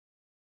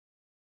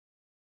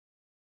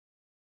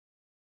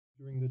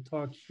during the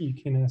talk, you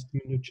can ask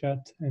them in the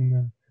chat,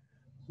 and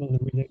we'll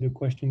relay the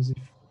questions.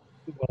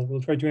 Well,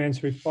 we'll try to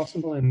answer if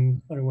possible,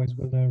 and otherwise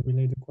we'll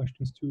relay the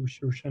questions to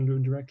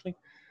Shirshendu directly.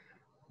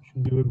 We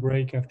should do a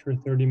break after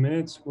 30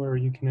 minutes where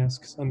you can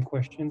ask some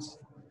questions.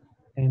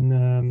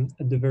 And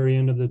at the very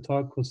end of the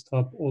talk, we'll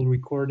stop all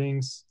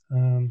recordings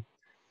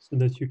so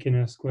that you can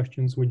ask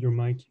questions with your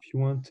mic if you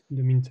want. In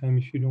the meantime,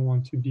 if you don't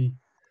want to be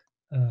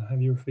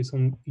have your face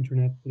on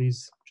internet,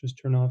 please just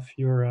turn off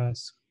your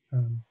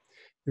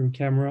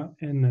camera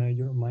and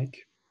your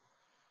mic.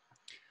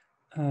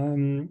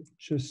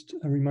 Just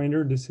a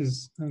reminder, this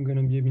is going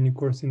to be a mini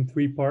course in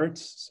 3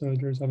 parts. So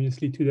there's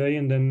obviously today,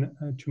 and then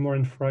tomorrow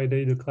and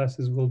Friday, the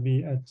classes will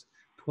be at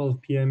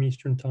 12 p.m.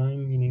 Eastern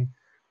time, meaning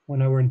 1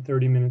 hour and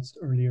 30 minutes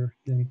earlier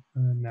than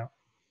now.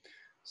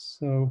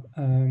 So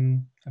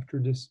after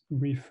this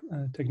brief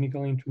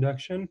technical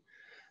introduction,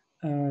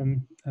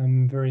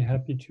 I'm very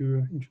happy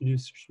to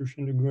introduce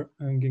Shirshendu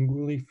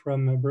Ganguly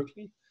from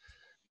Berkeley.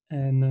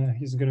 And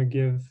he's going to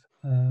give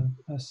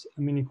us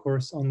a mini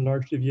course on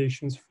large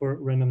deviations for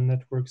random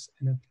networks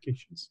and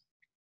applications.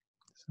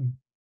 So.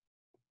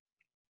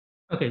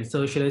 Okay,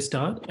 so should I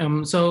start?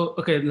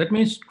 Okay, let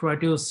me try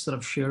to sort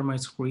of share my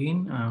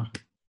screen. Let's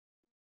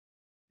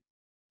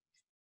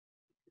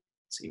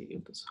see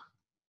if this.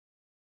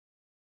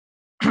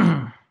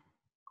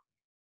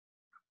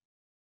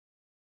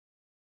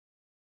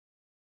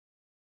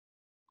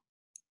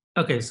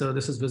 Okay, so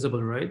this is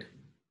visible, right?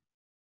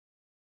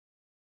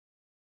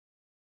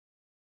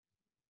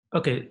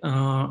 Okay.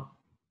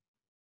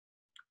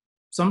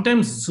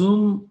 Sometimes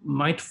Zoom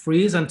might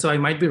freeze, and so I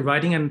might be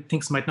writing and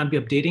things might not be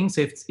updating.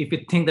 So if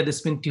you think that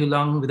it's been too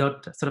long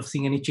without sort of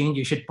seeing any change,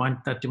 you should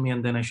point that to me,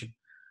 and then I should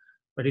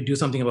try to do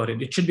something about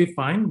it. It should be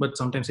fine, but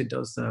sometimes it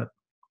does that.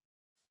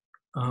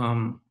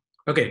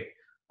 Okay.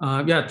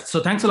 Yeah, so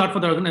thanks a lot to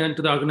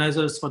the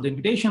organizers for the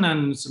invitation,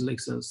 and it's like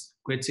a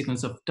great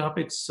sequence of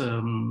topics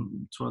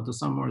throughout the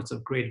summer. It's a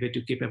great way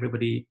to keep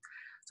everybody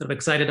sort of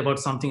excited about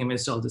something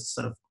amidst all this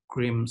sort of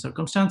grim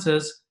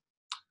circumstances.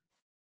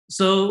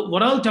 So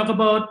what I'll talk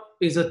about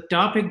is a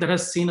topic that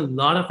has seen a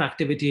lot of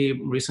activity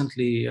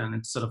recently, and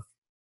it sort of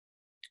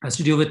has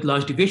to do with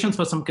large deviations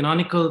for some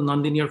canonical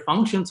nonlinear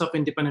functions of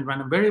independent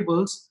random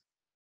variables.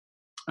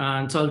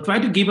 And so I'll try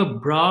to give a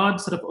broad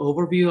sort of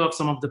overview of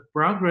some of the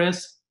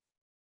progress,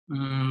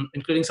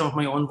 including some of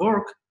my own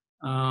work.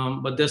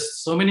 But there's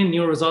so many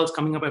new results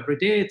coming up every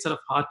day, it's sort of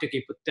hard to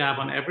keep a tab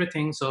on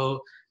everything.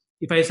 So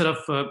if I sort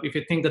of, if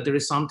you think that there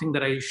is something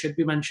that I should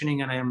be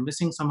mentioning and I am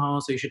missing somehow,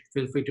 so you should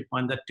feel free to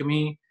point that to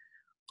me.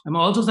 I'm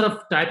also sort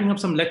of typing up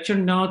some lecture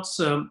notes.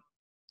 So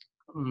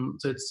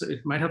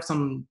it might have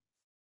some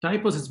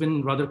typos. It's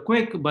been rather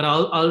quick, but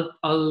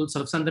I'll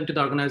sort of send them to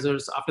the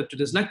organizers after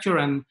today's lecture,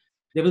 and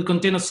they will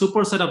contain a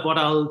superset of what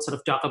I'll sort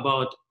of talk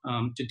about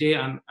today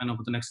and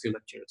over the next few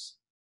lectures.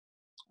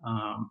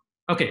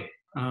 Okay,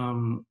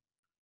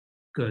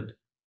 good.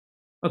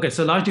 Okay,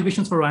 so large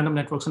deviations for random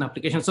networks and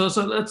applications. So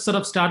let's sort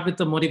of start with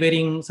the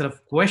motivating sort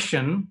of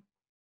question.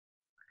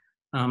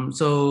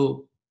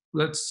 So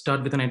let's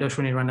start with an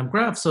Edersonian random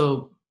graph.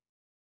 So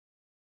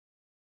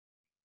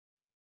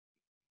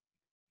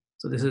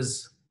this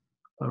is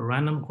a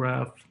random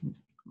graph.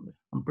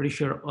 I'm pretty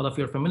sure all of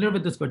you are familiar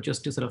with this, but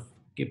just to sort of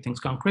keep things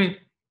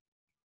concrete.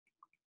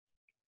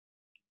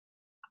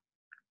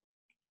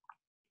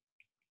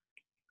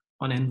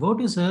 On n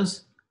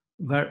vertices,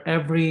 where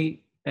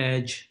every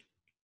edge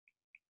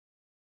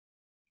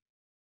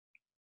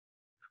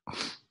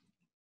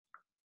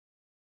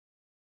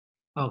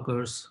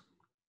occurs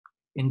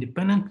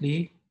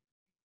independently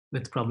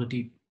with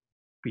probability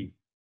p.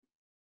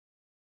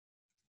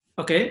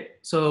 Okay,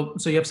 so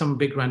you have some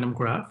big random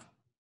graph,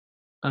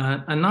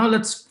 and now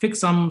let's fix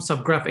some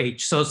subgraph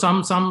h. So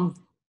some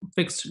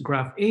fixed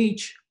graph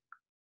h.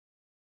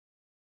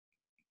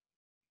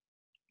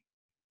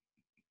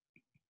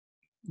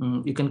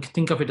 You can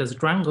think of it as a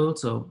triangle.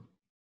 So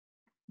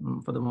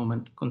for the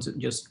moment,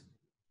 just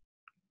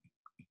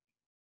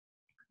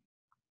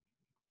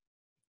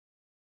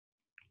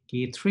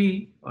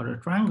K3 or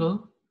a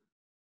triangle.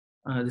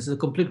 This is a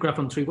complete graph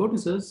on 3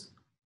 vertices.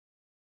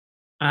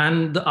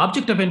 And the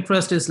object of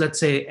interest is, let's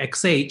say,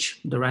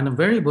 xh, the random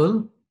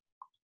variable,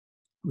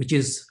 which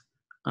is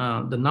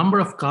the number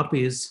of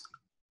copies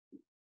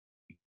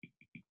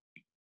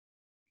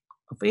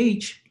of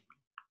h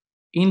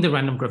in the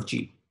random graph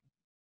G.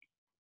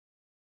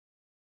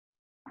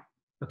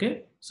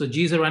 Okay, so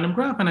G is a random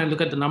graph, and I look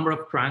at the number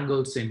of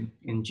triangles in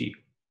G.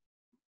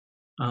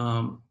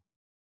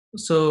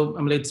 So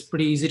I mean, it's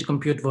pretty easy to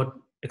compute what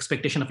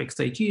expectation of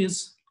xig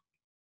is.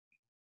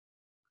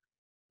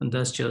 And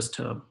that's just,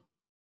 I'm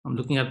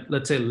looking at,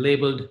 let's say,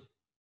 labeled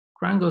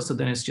triangles. So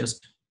then it's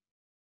just,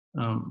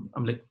 I'm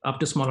like up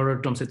to smaller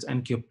order terms, it's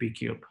n cube, p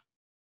cube.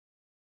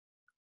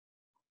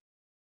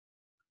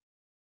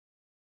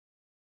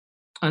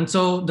 And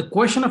so the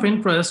question of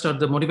interest, or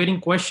the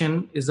motivating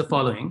question, is the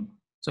following.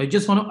 So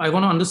I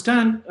want to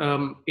understand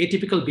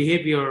atypical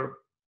behavior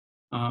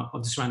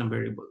of this random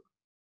variable.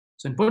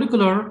 So in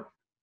particular,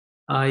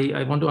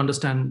 I want to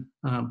understand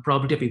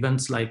probability of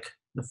events like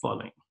the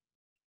following.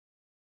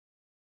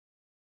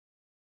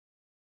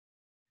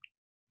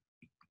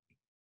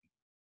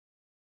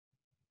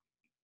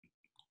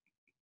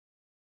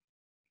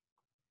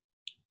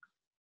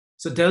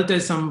 So delta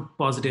is some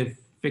positive,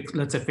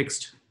 let's say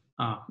fixed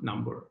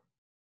number.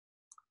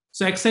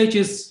 So XH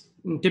is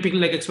typically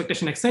like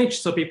expectation XH.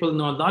 So people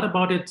know a lot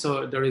about it.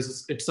 So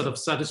it sort of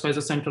satisfies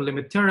the central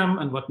limit theorem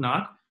and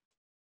whatnot.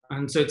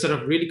 And so it's sort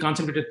of really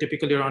concentrated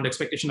typically around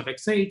expectation of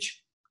XH.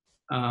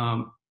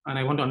 And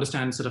I want to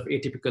understand sort of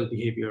atypical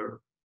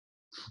behavior.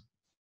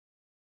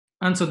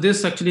 And so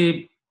this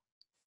actually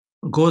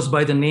goes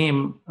by the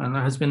name and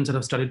has been sort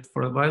of studied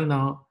for a while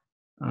now.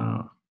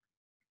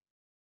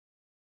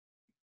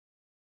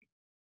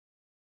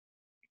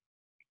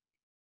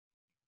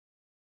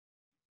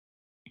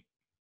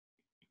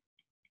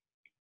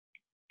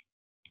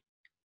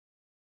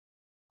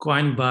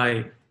 Coined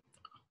by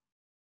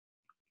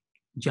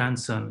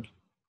Janssen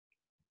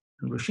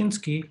and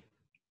Rushinsky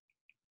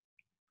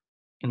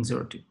in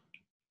 02.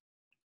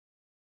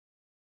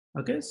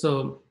 Okay,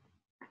 so,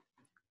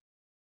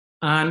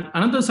 and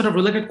another sort of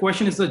related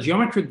question is the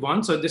geometric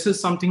one. So this is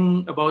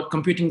something about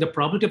computing the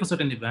probability of a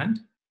certain event,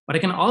 but I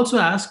can also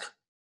ask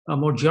a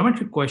more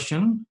geometric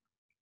question.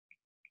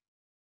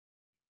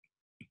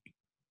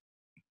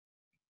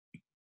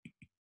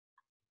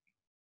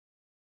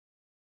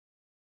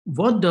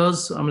 What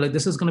does, I'm like,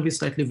 this is going to be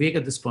slightly vague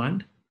at this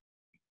point.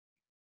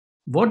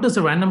 What does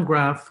a random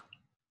graph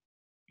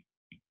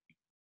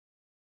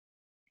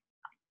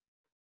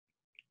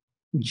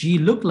G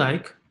look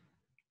like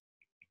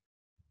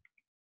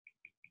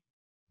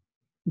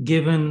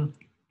given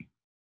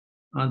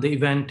the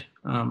event?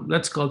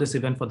 Let's call this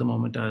event for the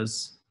moment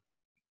as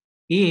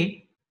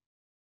A,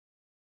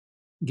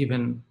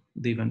 given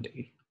the event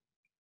A.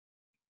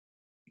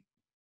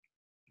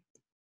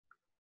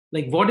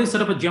 Like, what is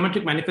sort of a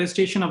geometric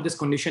manifestation of this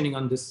conditioning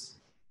on this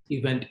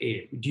event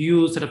A? Do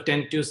you sort of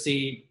tend to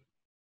see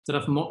sort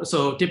of more,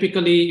 so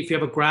typically if you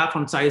have a graph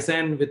on size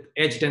n with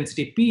edge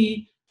density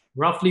P,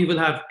 roughly you will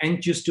have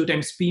n choose 2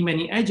 times P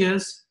many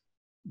edges.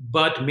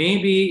 But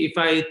maybe if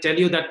I tell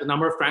you that the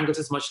number of triangles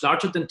is much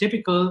larger than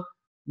typical,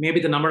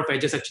 maybe the number of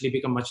edges actually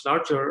become much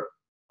larger,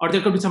 or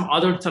there could be some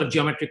other sort of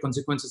geometric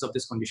consequences of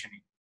this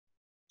conditioning.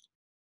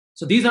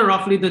 So these are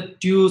roughly the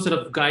two sort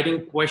of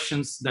guiding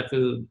questions that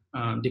will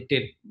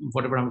dictate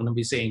whatever I'm going to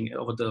be saying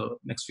over the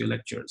next few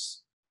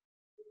lectures.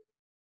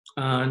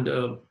 And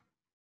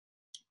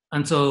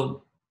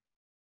so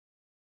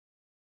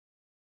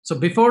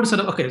before sort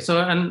of, okay, so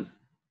an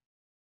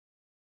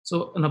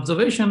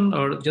observation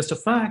or just a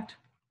fact,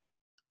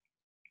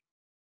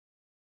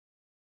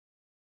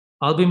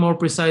 I'll be more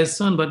precise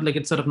soon, but like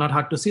it's sort of not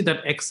hard to see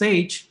that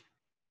XH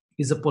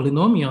is a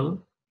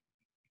polynomial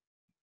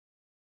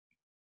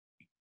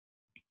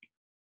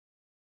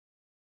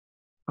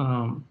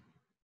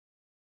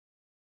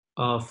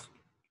of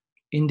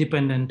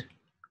independent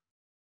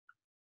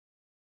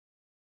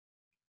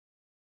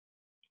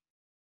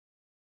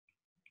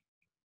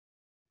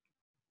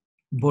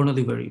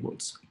Bernoulli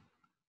variables.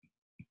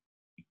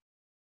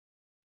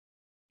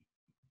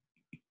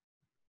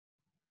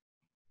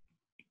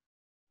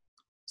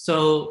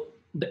 So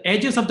the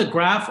edges of the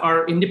graph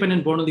are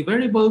independent Bernoulli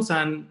variables,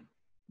 and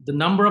the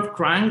number of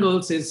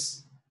triangles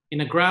is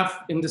in a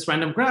graph, in this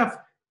random graph,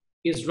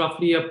 is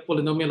roughly a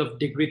polynomial of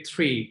degree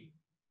 3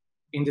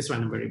 in this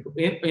random variable,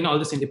 in all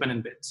these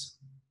independent bits.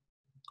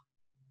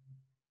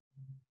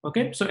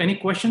 Okay, so any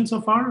questions so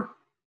far?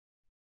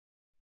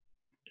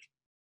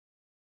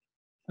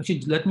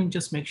 Actually, let me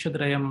just make sure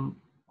that I am,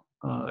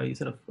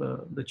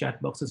 the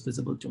chat box is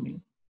visible to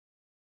me.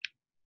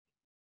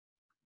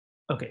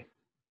 Okay.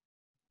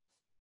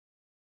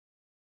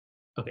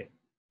 Okay.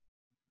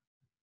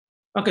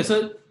 Okay,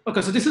 so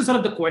this is sort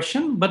of the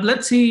question, but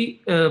let's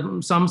see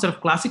some sort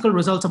of classical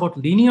results about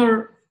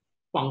linear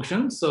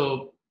functions.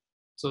 So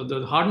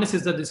the hardness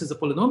is that this is a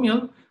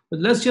polynomial,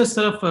 but let's just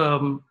sort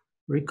of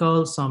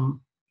recall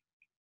some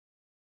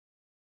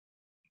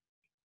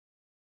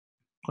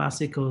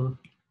classical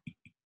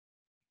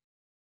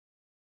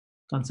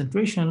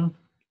concentration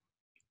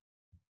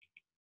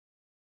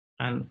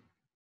and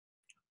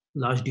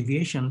large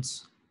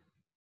deviations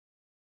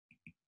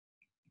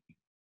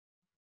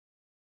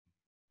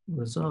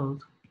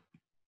result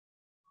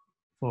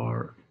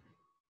for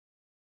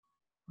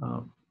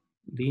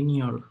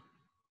linear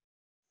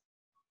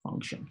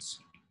functions.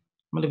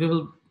 Well, we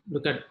will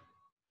look at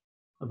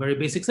a very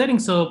basic setting.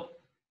 So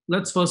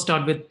let's first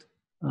start with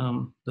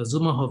the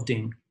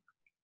Zummer-Hofding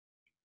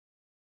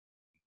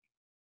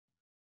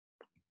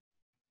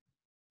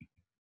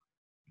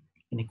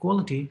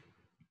inequality.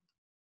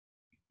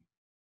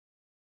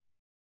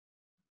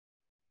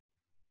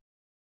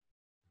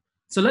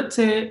 So let's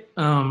say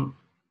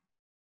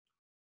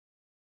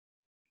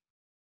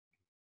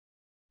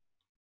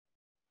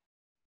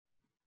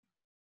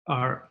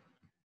are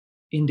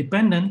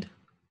independent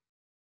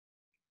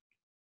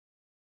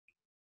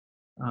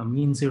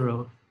mean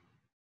zero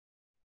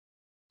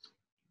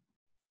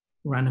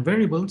random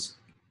variables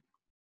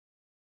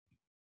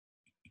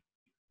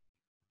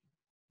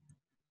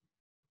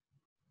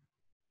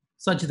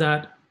such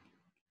that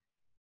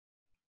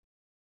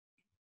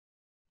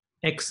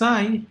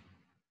xi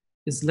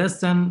is less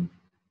than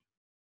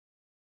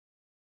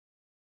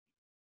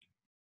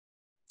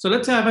So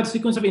let's say I have a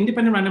sequence of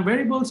independent random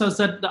variables such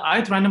that the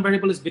ith random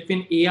variable is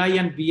between AI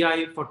and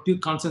BI for two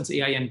constants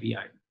AI and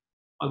BI,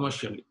 almost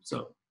surely.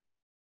 So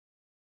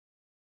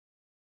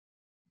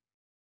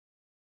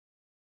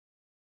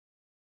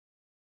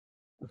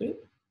okay.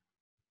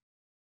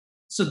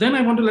 So then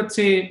I want to, let's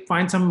say,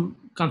 find some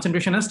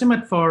concentration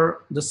estimate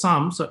for the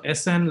sum. So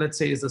Sn, let's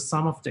say, is the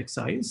sum of the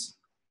xi's.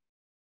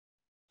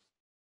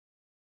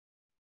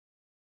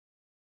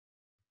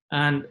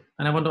 And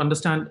I want to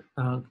understand,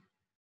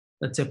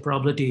 let's say,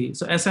 probability.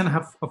 So Sn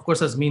of course,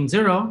 has mean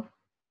 0.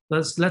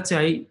 Let's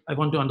say I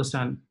want to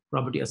understand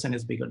probability Sn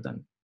is bigger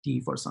than t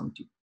for some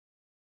t.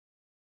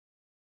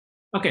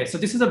 Okay, so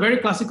this is a very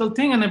classical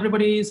thing, and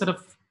everybody sort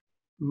of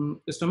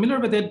is familiar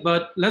with it.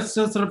 But let's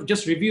just sort of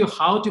just review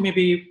how to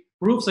maybe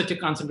prove such a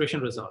concentration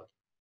result.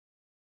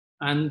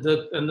 And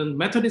the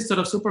method is sort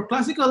of super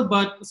classical,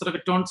 but sort of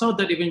it turns out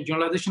that even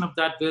generalization of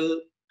that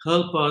will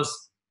help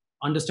us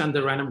understand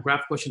the random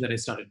graph question that I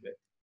started with.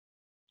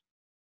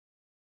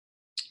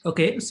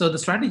 Okay, so the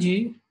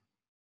strategy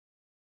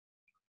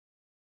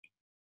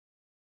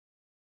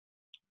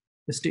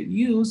is to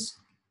use,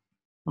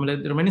 I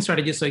mean, there are many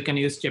strategies, so you can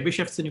use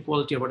Chebyshev's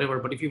inequality or whatever,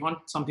 but if you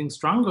want something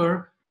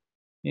stronger,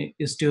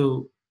 is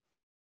to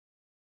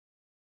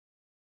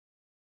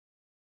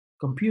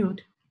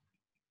compute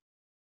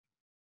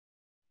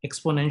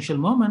exponential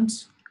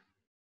moments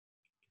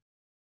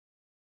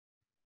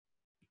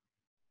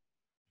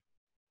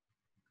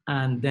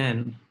and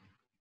then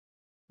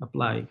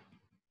apply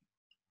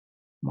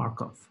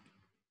Markov.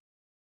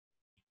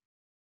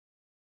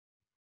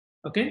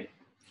 Okay.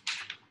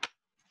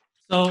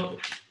 So,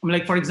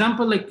 like, for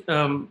example, like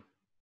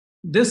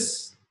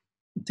this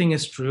thing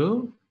is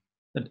true,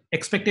 that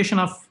expectation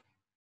of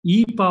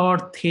e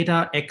power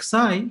theta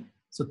xi,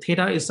 so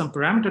theta is some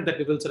parameter that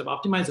we will sort of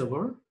optimize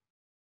over,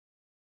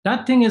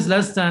 that thing is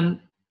less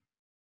than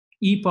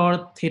e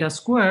power theta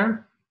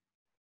square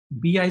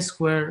bi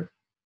square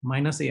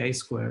minus ai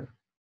square.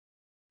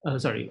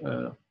 Sorry,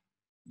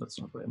 that's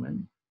not what I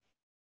meant.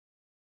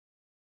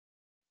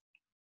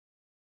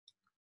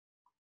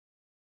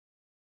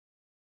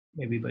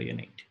 Maybe by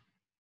n8.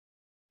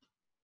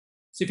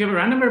 So if you have a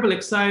random variable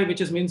xi,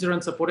 which is mean zero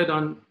and supported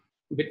on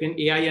between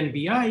ai and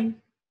bi,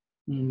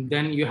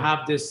 then you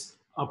have this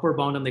upper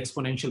bound on the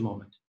exponential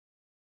moment.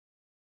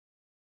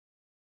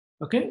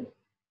 Okay.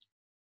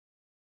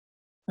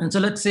 And so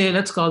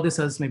let's call this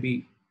as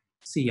maybe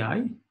ci.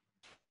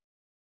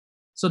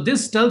 So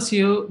this tells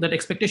you that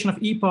expectation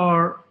of e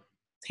power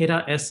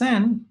theta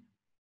Sn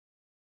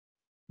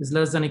is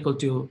less than or equal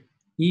to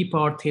e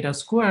power theta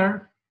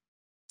square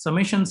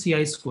summation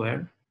ci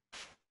square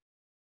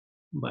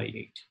by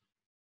 8.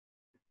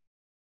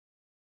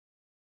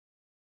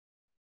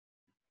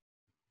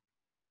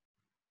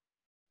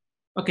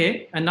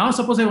 Okay, and now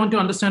suppose I want to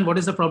understand what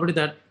is the probability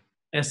that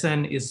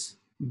Sn is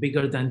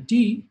bigger than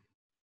t.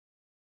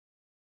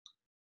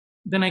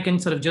 Then I can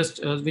sort of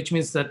just, which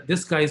means that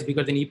this guy is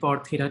bigger than e power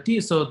theta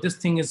t. So this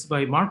thing is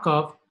by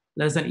Markov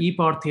less than e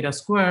power theta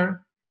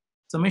square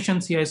summation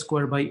ci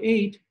square by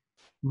 8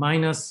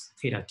 minus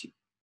theta t,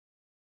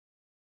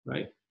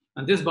 right?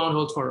 And this bound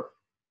holds for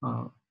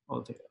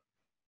all theta.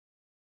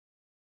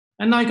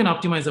 And now you can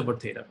optimize over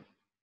theta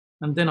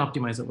and then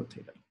optimize over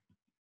theta.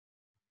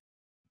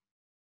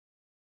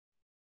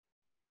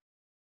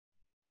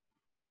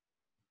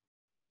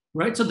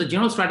 Right, so the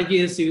general strategy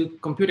is you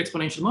compute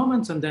exponential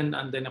moments and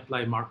then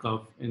apply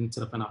Markov in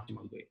sort of an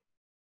optimal way.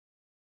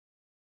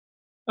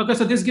 Okay,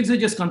 so this gives you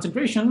just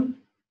concentration,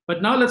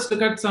 but now let's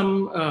look at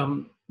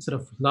some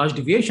sort of large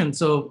deviation.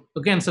 So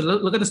again, so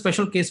look at the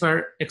special case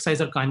where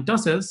xi's are coin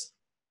tosses.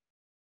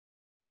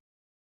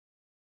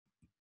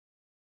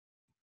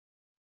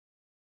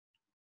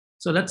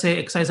 So let's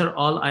say xi's are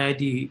all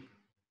IID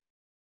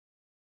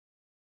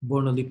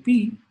Bernoulli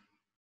P.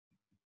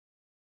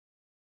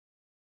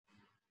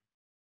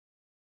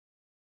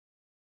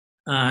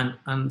 And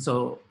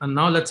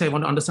now let's say I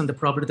want to understand the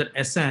probability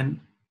that Sn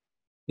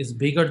is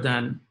bigger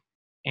than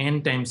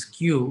n times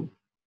q,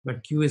 where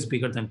q is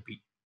bigger than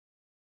p.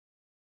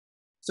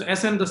 So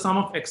Sn, the sum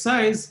of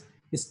xi's,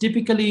 is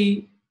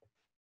typically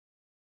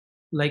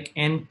like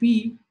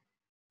np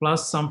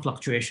plus some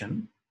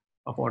fluctuation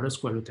of order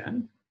square root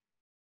n.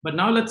 But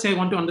now let's say I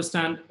want to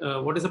understand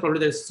what is the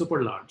probability that is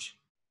super large.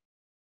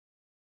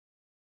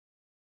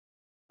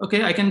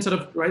 Okay, I can sort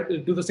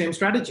of do the same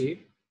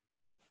strategy.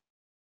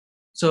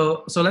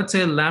 So let's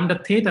say lambda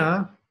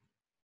theta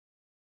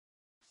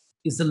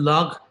is the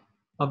log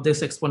of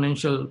this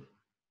exponential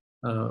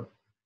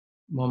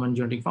moment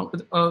generating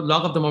function,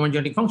 log of the moment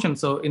generating function.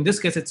 So in this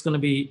case, it's going to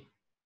be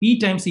p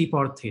times e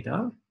power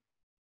theta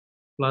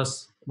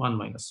plus 1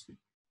 minus p.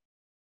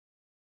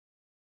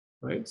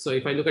 Right. So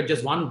if I look at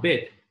just one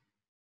bit,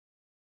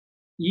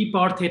 e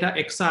power theta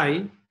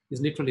xi is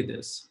literally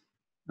this,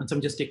 and so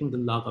I'm just taking the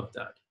log of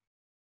that.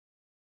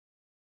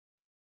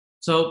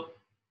 So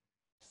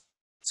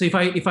if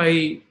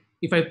I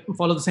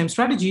follow the same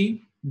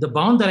strategy, the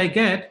bound that I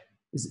get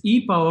is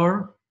e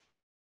power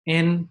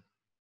n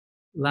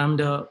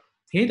lambda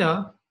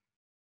theta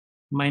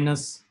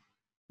minus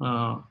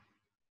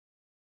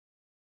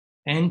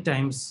n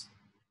times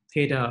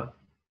theta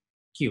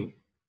q.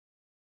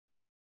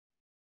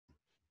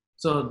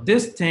 So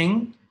this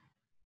thing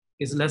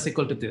is less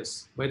equal to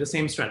this by the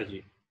same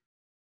strategy.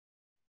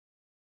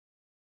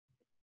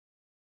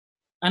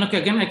 And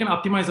okay, again, I can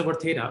optimize over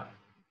theta.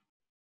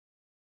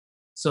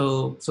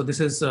 So this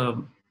is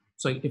so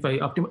if I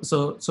optimize,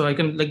 so I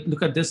can like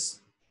look at this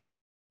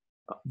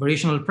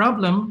variational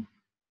problem,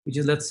 which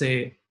is, let's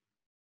say,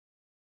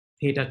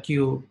 theta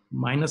q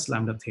minus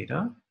lambda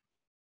theta.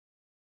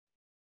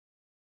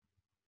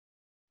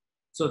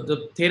 So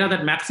the theta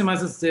that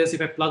maximizes this,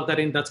 if I plug that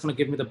in, that's going to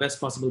give me the best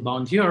possible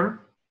bound here.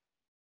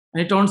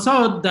 And it turns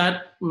out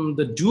that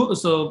the dual,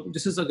 so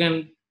this is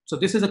again, so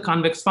this is a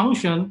convex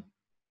function,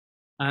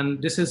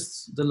 and this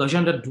is the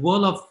Legendre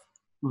dual of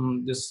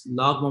this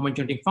log moment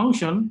generating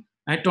function.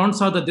 And it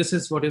turns out that this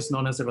is what is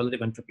known as the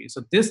relative entropy.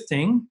 So this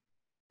thing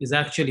is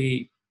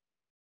actually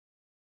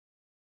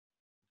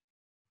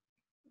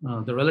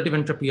the relative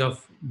entropy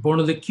of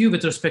Bernoulli Q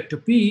with respect to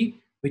P,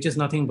 which is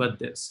nothing but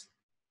this.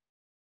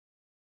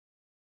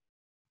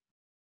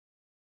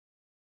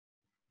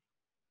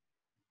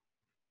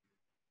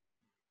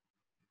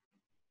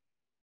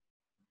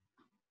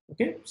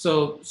 Okay,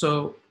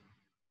 so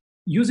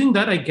using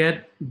that, I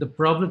get the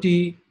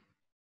probability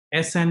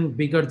Sn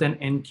bigger than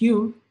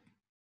Nq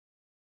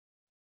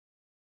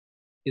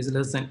is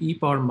less than e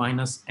power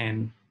minus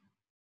n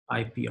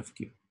IP of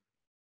Q,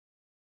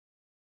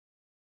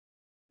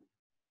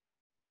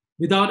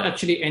 without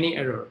actually any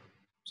error.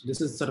 So this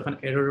is sort of an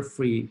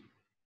error-free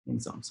in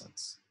some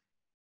sense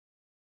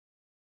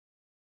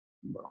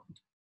bound.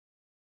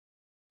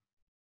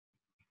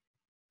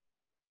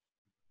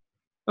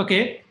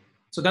 Okay,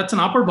 so that's an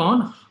upper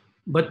bound,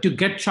 but to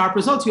get sharp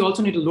results, you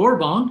also need a lower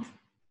bound.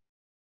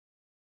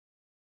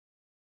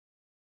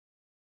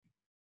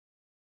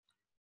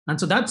 And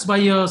so that's by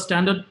a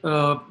standard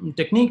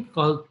technique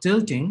called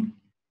tilting.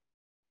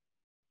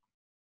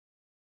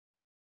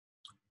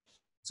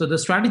 So the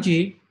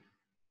strategy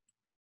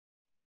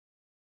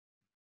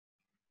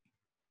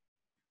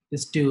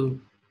is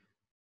to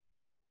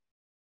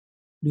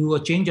do a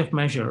change of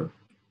measure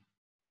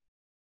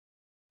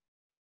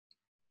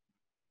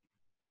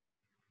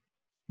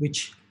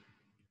which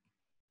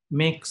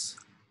makes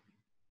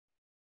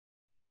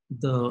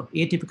the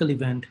atypical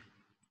event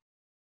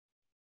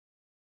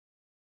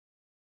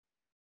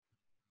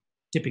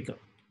typical.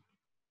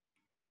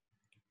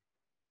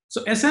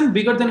 So Sn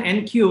bigger than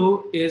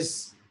Nq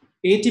is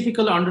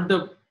atypical under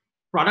the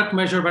product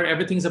measure where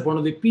everything is a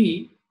Bernoulli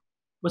P,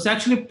 was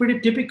actually pretty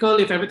typical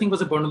if everything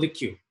was a Bernoulli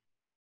Q.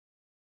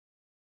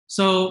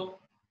 So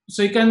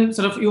you can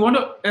sort of, you want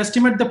to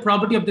estimate the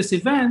probability of this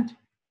event,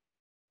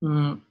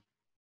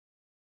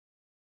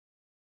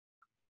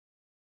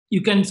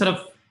 you can sort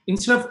of,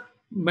 instead of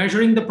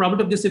measuring the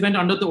probability of this event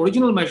under the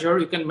original measure,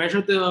 you can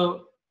measure the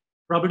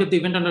probability of the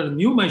event under a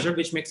new measure,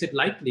 which makes it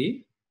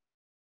likely.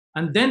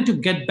 And then to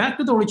get back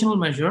to the original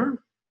measure,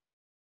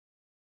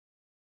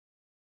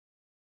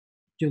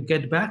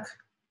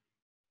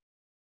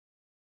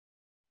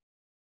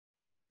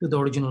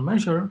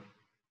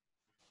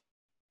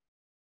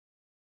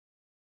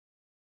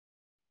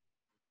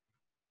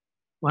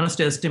 one has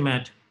to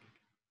estimate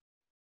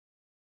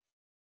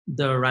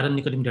the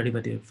Radon-Nikodym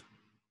derivative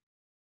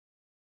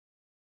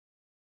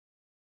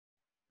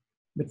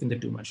between the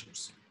two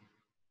measures.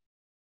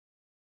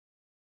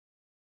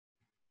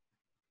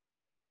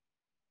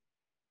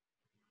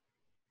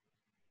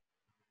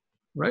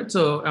 Right,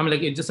 so I'm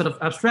like, it just sort of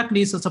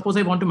abstractly, so suppose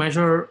I want to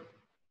measure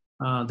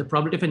the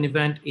probability of an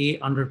event A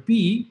under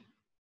P.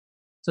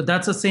 So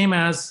that's the same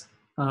as,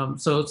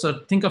 so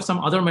think of some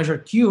other measure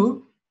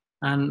Q,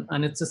 and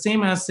it's the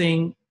same as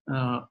saying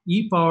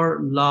e power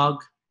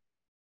log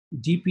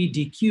dp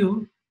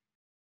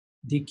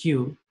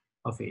dq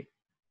of A.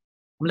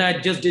 I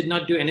just did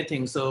not do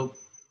anything. So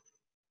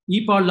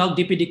e power log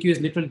dp dq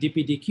is literally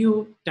dp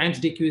dq times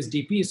dq is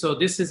dp. So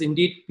this is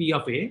indeed P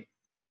of A.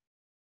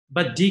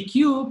 But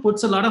dq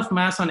puts a lot of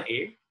mass on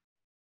A.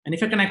 And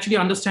if I can actually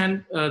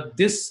understand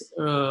this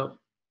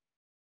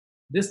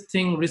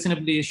thing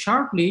reasonably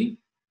sharply,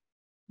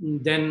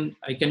 then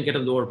I can get a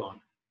lower bound.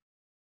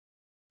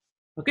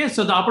 Okay,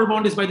 so the upper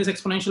bound is by this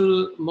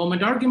exponential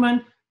moment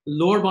argument.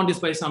 Lower bound is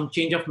by some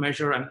change of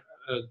measure and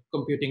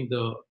computing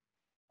the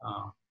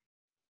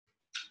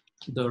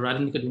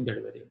Radon-Nikodym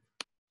derivative.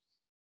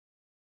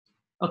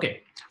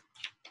 Okay.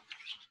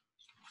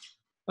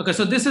 Okay,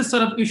 so this is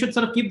sort of, you should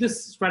sort of keep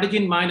this strategy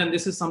in mind, and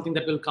this is something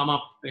that will come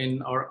up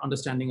in our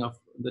understanding of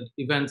the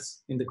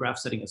events in the graph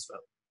setting as well.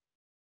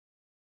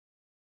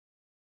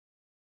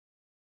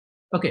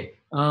 Okay,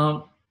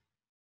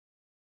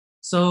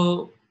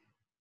 so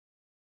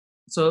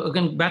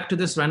again, back to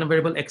this random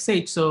variable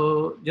xh.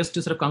 So just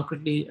to sort of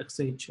concretely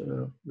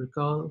xh,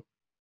 recall,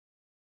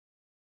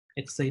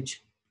 xh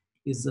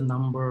is the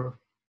number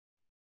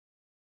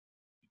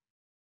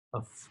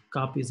of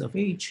copies of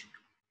h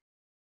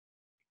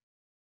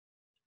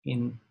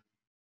in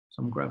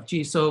some graph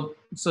G. So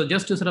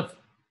just to sort of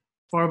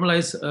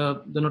formalize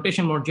the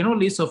notation more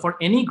generally, so for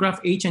any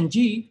graph H and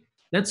G,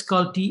 let's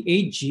call T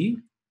H G.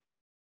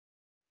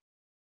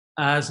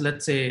 as,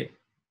 let's say,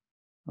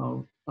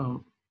 so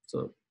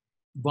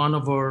 1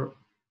 over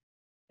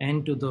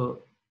n to the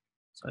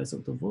size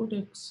of the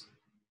vertex.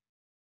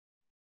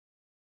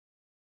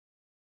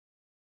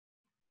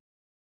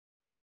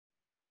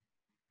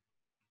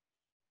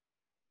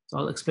 So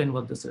I'll explain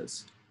what this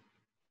is.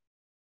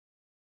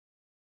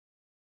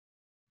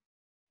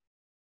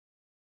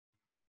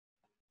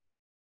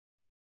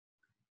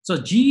 So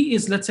G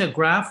is, let's say, a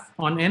graph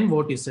on n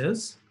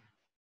vertices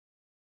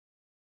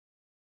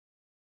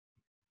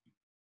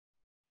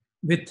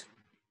with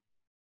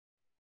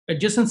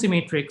adjacency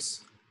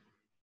matrix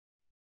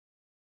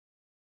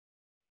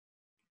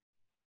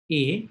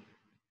A,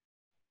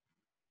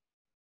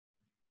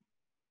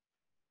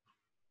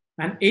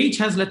 and H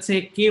has, let's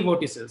say, k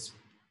vertices.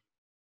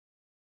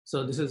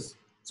 So this is,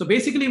 so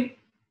basically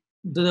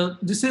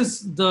this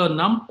is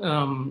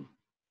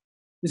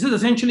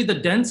essentially the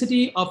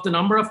density of the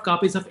number of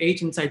copies of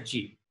H inside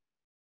G.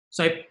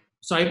 So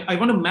I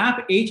want to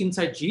map H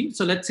inside G.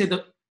 So let's say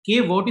the k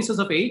vertices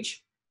of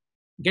H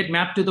get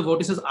mapped to the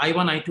vertices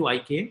I1, I2,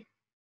 Ik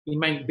in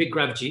my big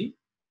graph G.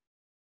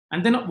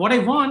 And then what I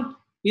want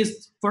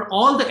is for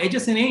all the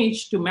edges in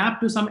H to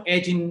map to some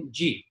edge in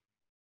G.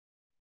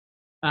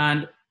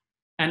 And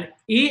A,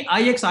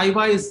 Ix,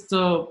 Iy is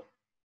the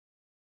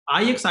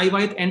Ix,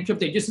 Iy entry of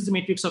the adjacency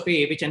matrix of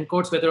A, which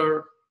encodes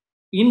whether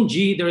in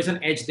G there is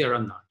an edge there or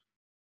not.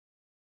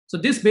 So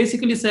this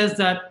basically says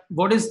that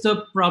what is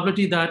the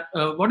probability that,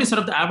 what is sort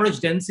of the average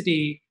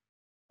density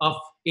of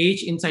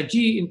H inside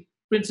G in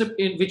principle,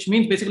 which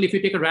means basically if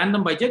you take a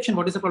random bijection,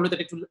 what is the probability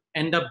that it will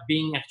end up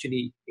being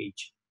actually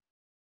H?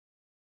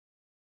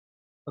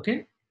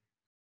 Okay.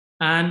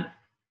 And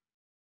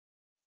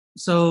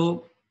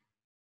so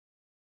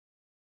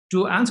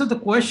to answer the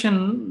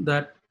question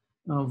that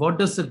what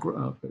does the,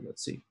 okay,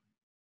 let's see.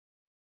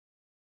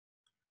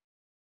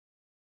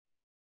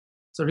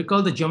 So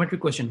recall the geometry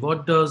question.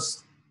 What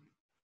does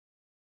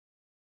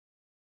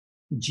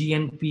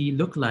GNP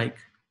look like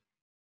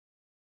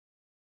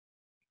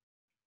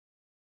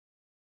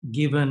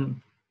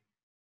given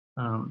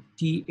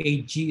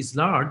THG is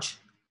large?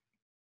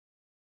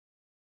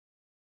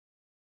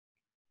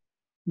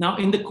 Now,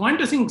 in the coin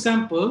tossing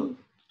example,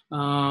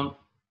 one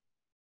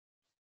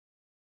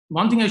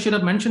thing I should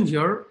have mentioned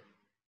here,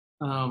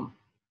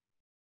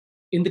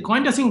 in the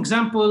coin tossing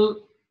example,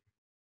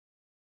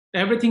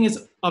 everything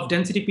is of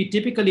density P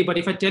typically, but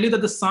if I tell you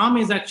that the sum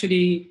is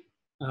actually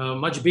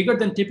much bigger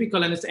than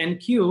typical and it's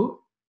NQ,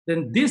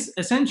 then this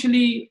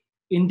essentially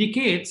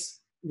indicates,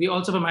 we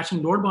also have a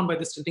matching lower bound by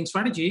this tilting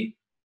strategy,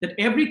 that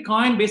every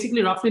coin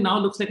basically roughly now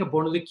looks like a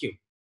Bernoulli cube.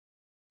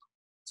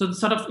 So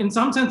sort of, in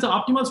some sense, the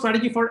optimal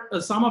strategy for a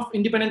sum of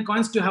independent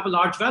coins to have a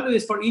large value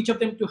is for each of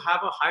them to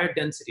have a higher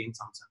density in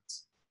some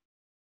sense.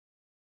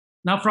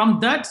 Now, from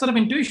that sort of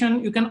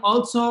intuition, you can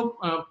also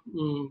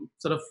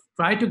sort of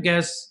try to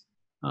guess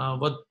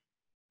what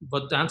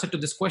the answer to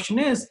this question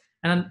is.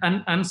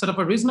 And sort of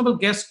a reasonable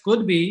guess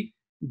could be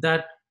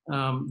that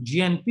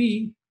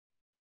GNP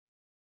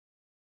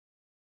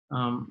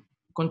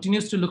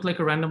continues to look like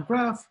a random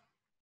graph.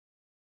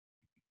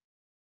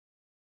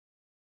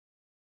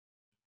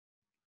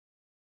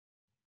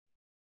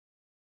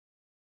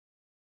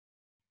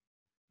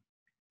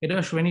 A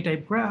Ashwini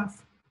type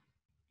graph,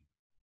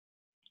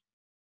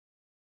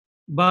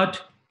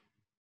 but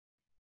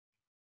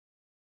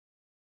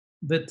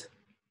with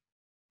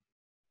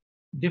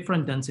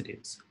different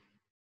densities.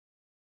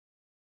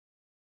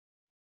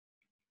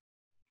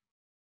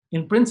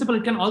 In principle,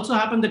 it can also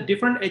happen that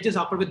different edges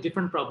occur with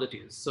different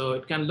probabilities. So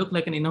it can look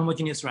like an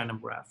inhomogeneous random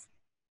graph.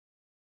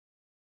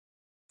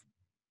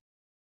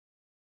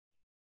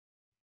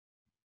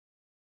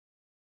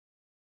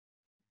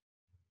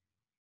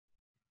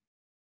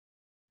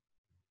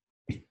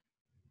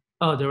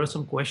 Oh, there are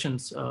some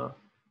questions.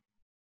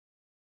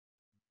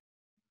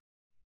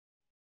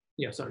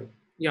 Yeah, sorry.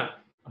 Yeah.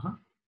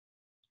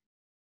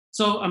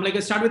 So I'm like, I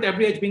start with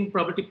every edge being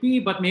probability P,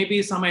 but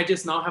maybe some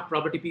edges now have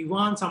probability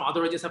P1, some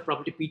other edges have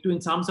probability P2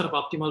 in some sort of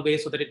optimal way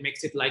so that it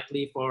makes it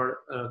likely for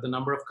the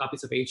number of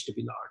copies of H to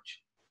be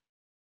large.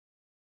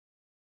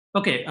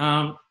 Okay,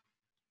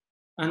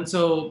 and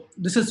so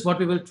this is what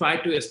we will try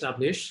to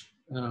establish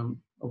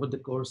over the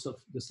course of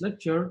this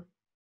lecture.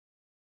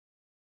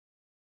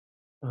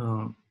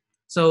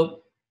 So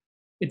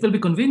it will be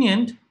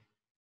convenient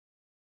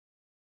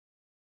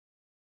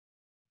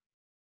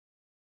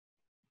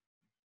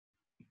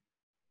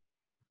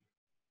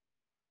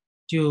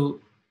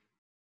to,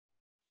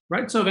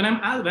 right? So when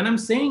I'm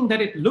saying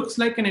that it looks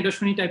like an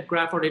Ashwini type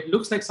graph or it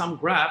looks like some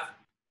graph,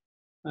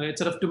 it's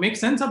sort of, to make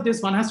sense of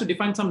this, one has to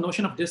define some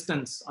notion of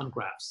distance on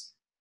graphs.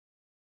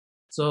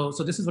 So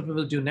this is what we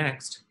will do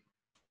next.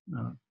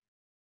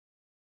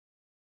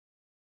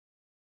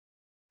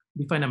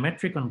 Define a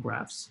metric on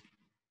graphs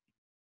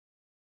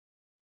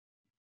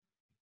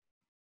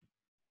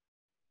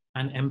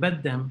and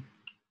embed them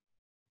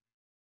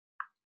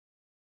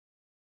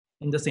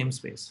in the same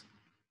space.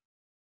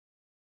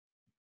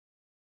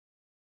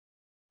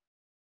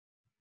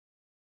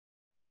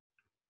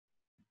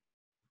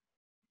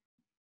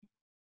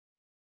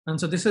 And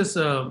so this is,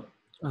 okay,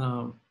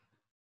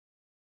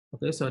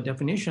 so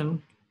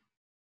definition.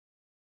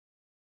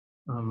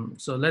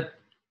 So let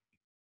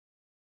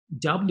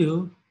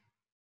W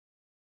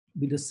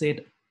be the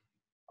set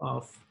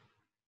of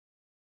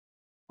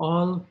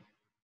all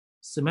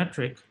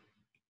symmetric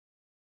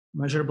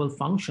measurable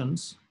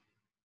functions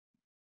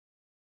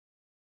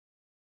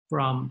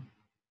from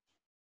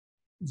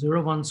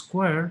 0, 1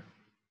 square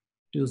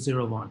to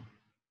 0, 1.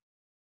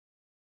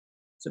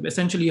 So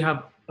essentially you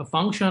have a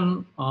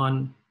function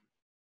on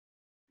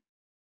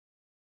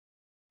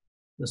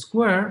the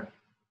square,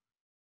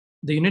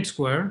 the unit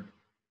square,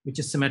 which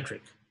is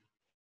symmetric,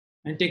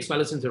 and it takes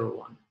values in 0,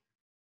 1.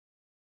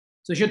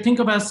 So you should think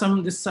of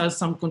this as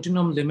some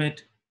continuum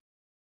limit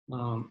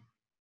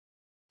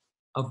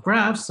of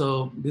graphs.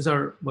 So these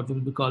are what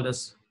will be called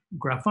as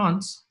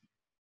graphons.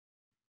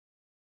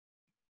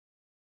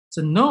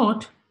 So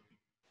note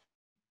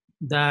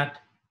that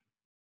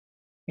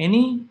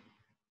any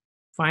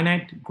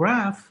finite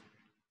graph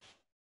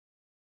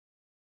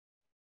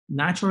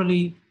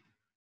naturally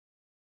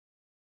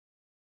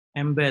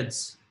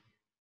embeds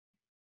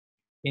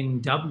in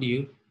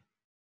W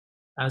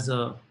as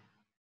a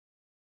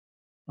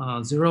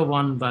 0,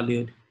 1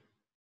 valued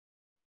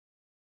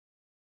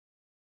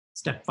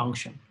step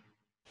function,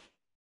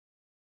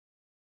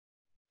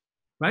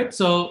 right?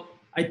 So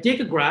I take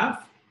a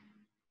graph.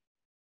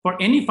 For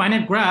any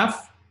finite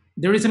graph,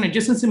 there is an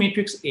adjacency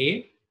matrix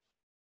A,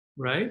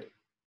 right?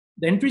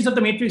 The entries of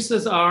the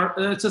matrices are,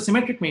 it's a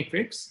symmetric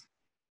matrix.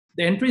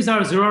 The entries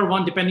are 0 or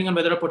 1 depending on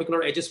whether a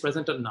particular edge is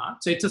present or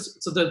not. So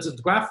the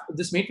graph,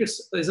 this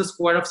matrix is a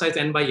square of size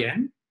n by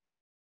n.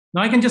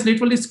 Now I can just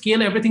literally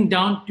scale everything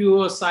down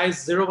to a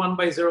size 0, 1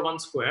 by 0, 1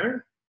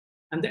 square.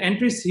 And the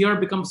entries here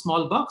become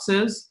small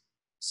boxes.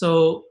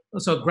 So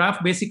a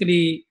graph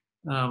basically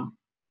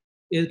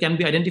it can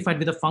be identified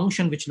with a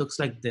function which looks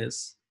like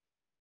this.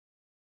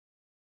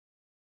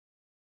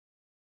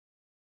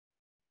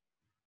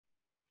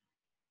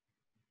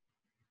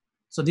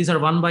 So these are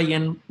 1 by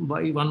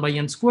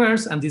n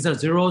squares, and these are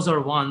zeros or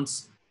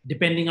ones,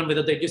 depending on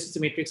whether the adjacency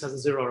matrix has a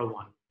 0 or a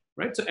 1,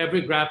 right? So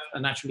every graph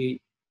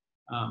naturally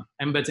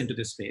embeds into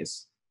this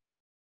space.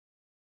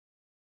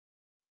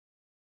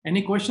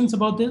 Any questions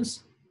about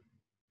this?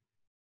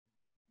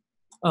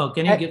 Oh,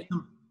 can you give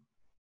some?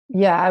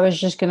 Yeah, I was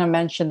just going to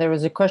mention there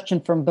was a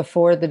question from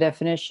before the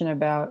definition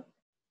about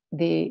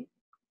the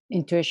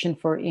intuition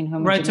for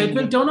inhomogeneity. Right, so it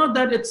will turn out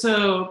that it's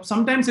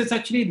sometimes it's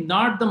actually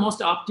not the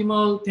most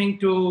optimal thing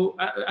to,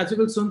 as you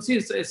will soon see,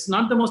 it's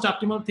not the most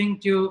optimal thing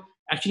to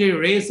actually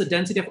raise the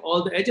density of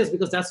all the edges,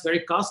 because that's very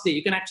costly.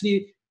 You can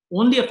actually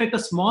only affect a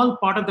small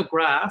part of the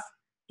graph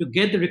to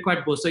get the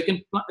required boost. So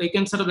you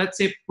can sort of, let's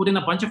say, put in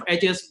a bunch of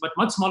edges, but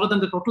much smaller than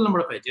the total number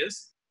of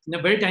edges in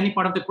a very tiny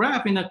part of the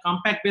graph in a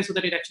compact way, so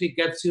that it actually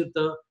gets you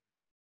the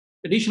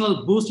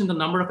additional boost in the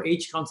number of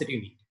edge counts that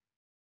you need.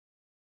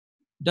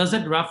 Does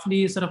that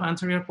roughly sort of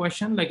answer your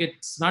question? Like,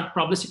 it's not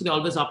probabilistically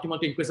always optimal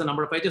to increase the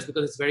number of edges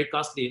because it's very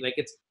costly. Like,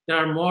 there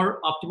are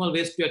more optimal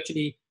ways to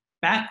actually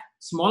pack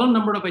smaller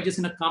number of edges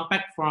in a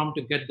compact form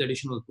to get the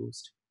additional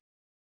boost.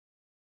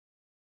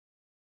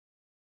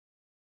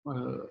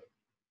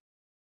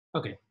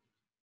 Okay.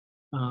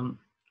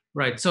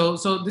 Right. So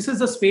this is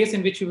the space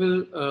in which you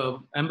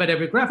will embed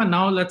every graph. And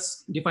now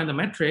let's define the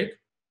metric.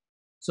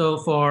 So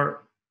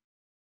for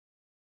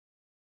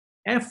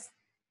f,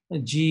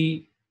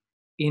 g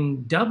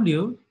in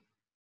W,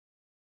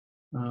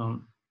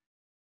 so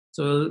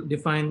we'll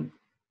define.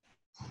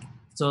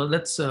 So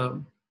let's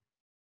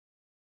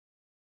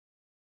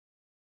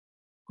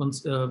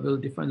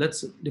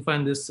let's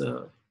define this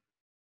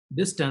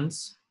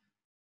distance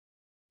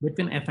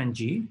between f and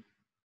g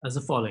as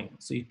the following.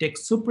 So you take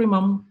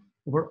supremum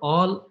over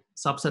all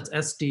subsets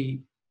ST.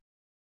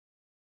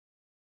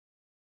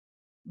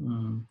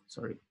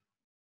 Sorry.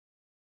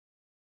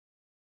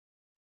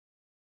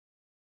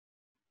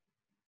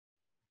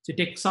 So you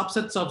take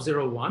subsets of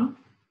 0, 1.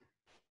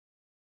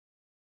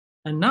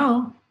 And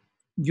now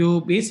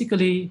you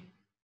basically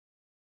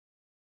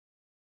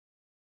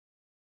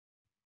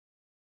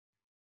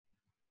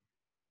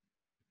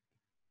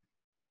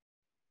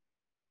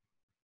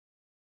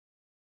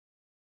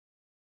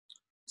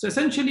so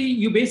essentially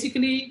you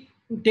basically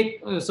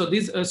take so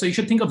you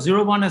should think of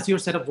 0, 1 as your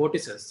set of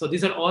vertices. So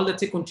these are all,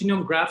 let's say,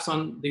 continuum graphs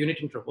on the unit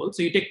interval.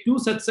 So you take two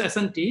sets S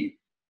and T,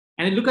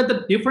 and you look at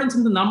the difference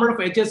in the number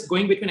of edges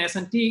going between S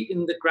and T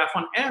in the graph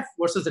on F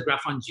versus the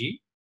graph on G.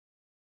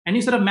 And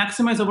you sort of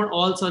maximize over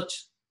all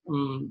such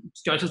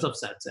choices of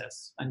sets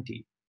S and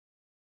T.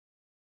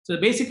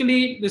 So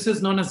basically, this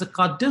is known as the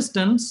cut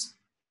distance.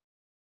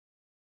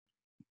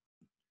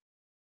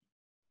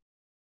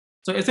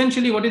 So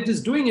essentially what it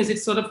is doing is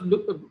it's sort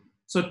of,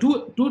 so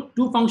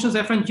two functions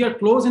F and G are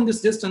close in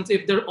this distance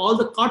if all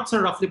the cuts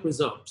are roughly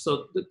preserved.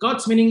 So the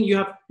cuts meaning you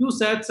have two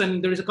sets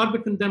and there is a cut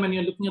between them and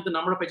you're looking at the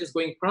number of edges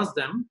going across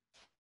them.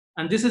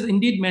 And this is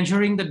indeed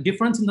measuring the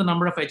difference in the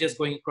number of edges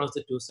going across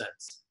the two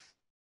sets.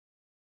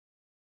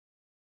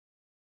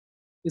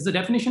 Is the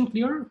definition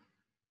clear?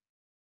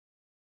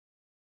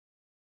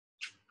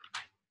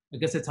 I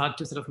guess it's hard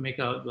to sort of make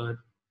out, but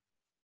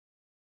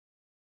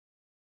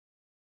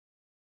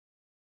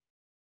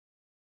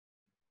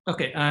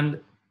Okay, and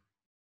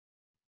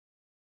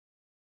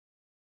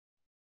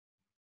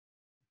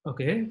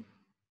okay,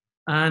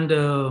 and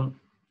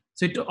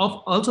so it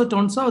also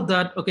turns out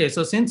that, okay,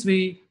 so since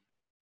we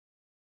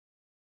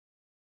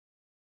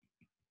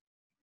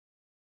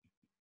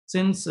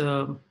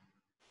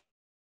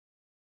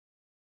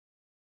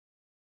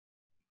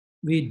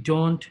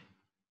don't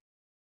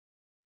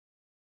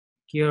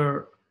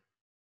care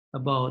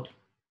about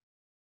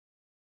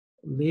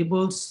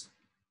labels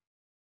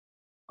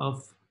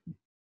of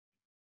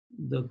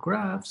the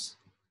graphs,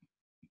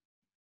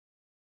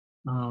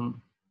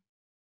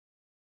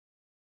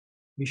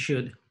 we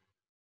should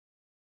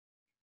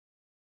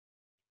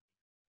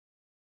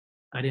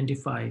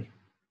identify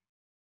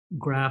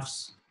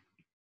graphs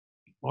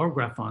or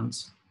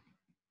graphons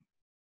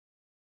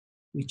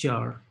which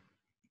are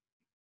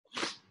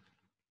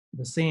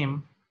the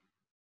same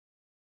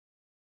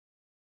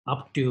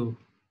up to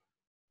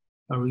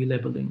a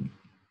relabeling.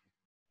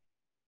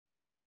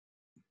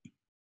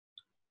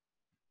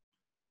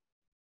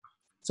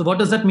 So what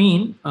does that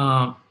mean?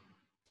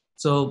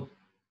 So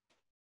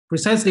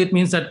precisely it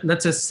means that,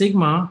 let's say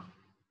sigma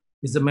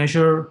is the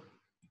measure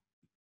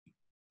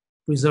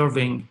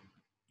preserving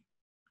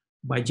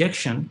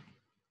bijection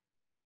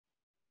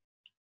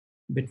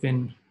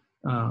between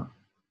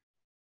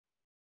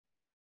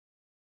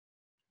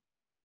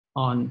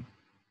on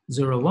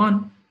 0,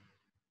 1.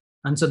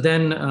 And so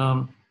then,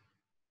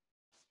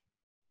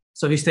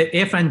 so we say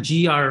F and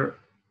G are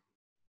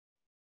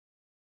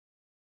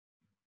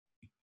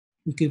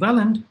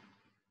equivalent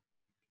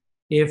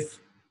if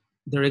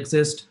there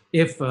exists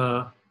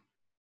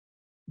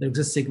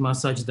sigma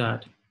such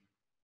that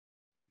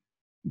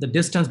the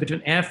distance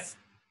between F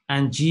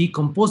and G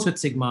composed with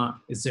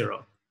sigma is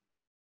 0.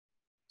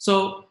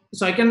 So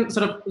I can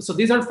so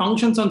these are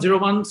functions on 0,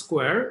 1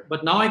 square,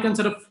 but now I can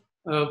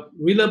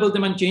relabel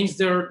them and change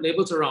their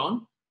labels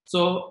around.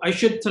 So I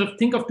should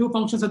think of two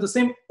functions as the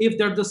same if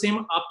they're the same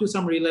up to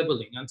some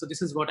relabeling. And so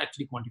this is what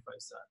actually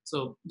quantifies that.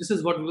 So this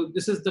is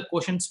the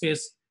quotient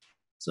space.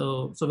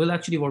 So we'll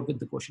actually work with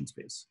the quotient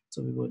space.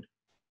 So we would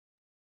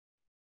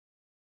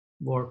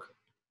work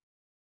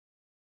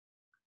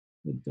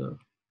with the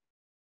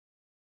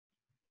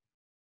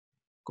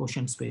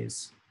quotient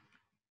space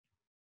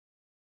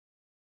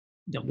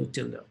W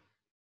tilde,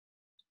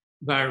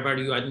 where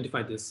you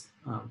identify this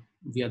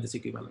via this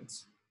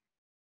equivalence.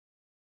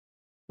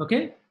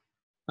 Okay.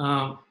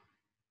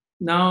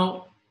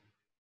 Now,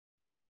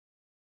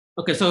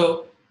 okay,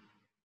 so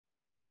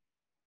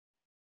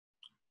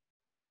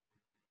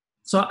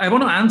I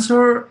want to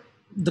answer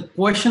the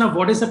question of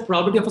what is the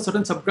probability of a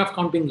certain subgraph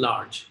count being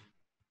large.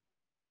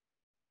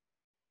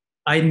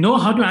 I know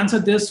how to answer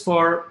this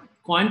for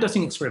coin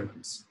tossing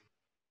experiments.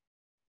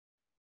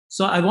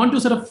 So I want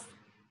to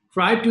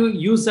try to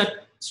use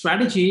that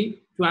strategy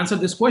to answer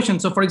this question.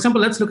 So for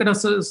example, let's look at a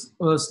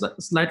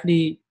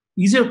slightly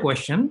easier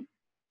question.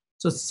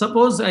 So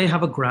suppose I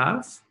have a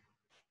graph.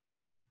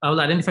 I will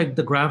identify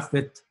the graph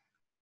with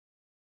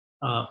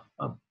a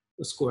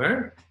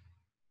square.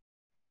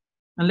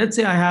 And let's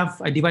say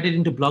I divide it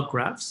into block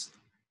graphs,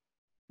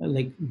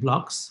 like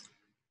blocks.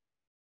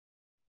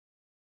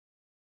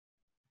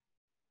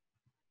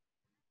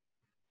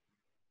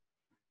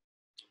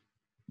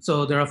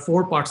 So there are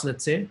 4 parts,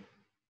 let's say.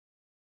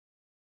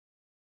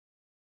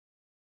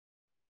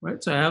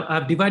 Right, so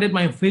I've divided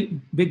my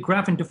big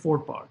graph into 4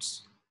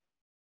 parts.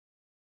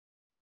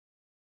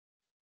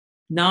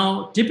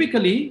 Now,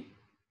 typically,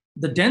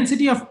 the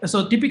density of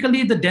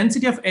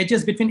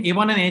edges between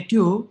A1 and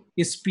A2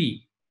 is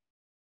P,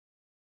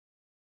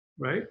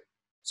 right?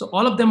 So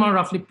all of them are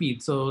roughly P.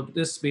 So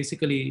this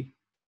basically,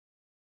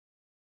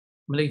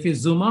 if you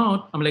zoom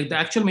out, the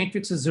actual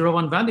matrix is 0,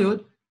 1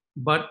 valued,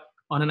 but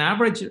on an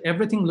average,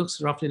 everything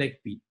looks roughly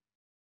like P.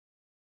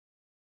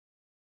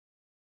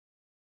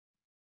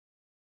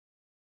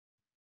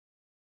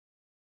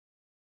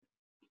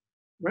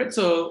 Right,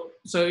 so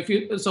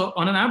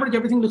on an average,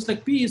 everything looks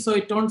like P. So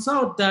it turns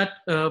out that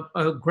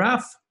a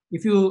graph,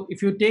 if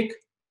you take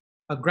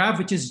a graph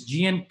which is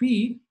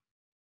GNP,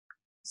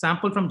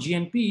 sample from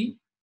GNP,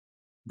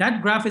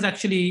 that graph is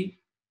actually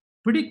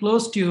pretty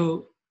close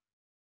to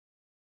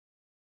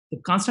the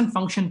constant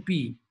function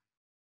P.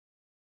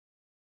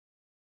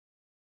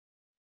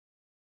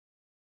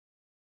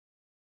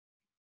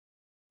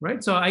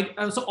 Right, so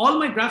so all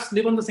my graphs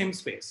live on the same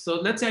space.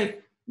 So let's say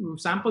I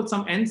sampled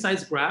some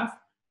n-size graph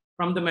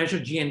from the measure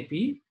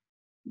GNP.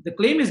 The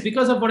claim is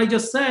because of what I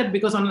just said,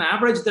 because on an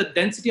average, the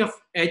density of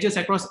edges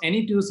across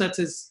any 2 sets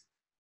is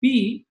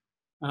P.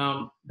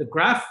 The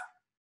graph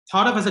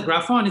thought of as a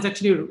graphon is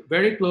actually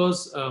very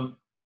close to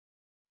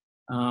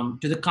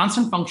the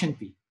constant function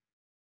P.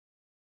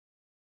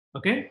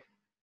 Okay,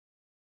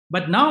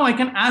 but now I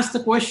can ask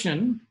the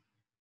question.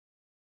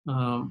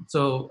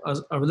 So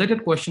a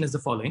related question is the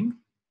following.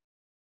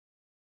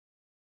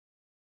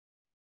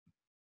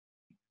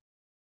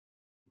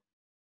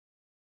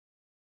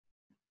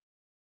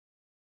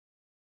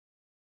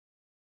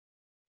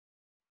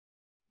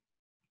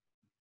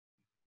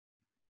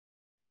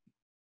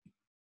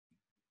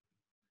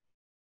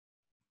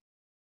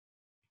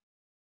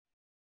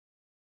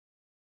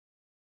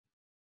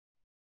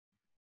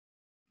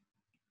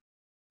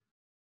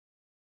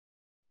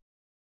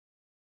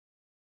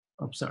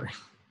 Oh, sorry.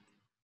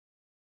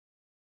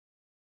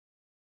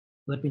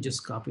 Let me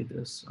just copy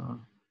this.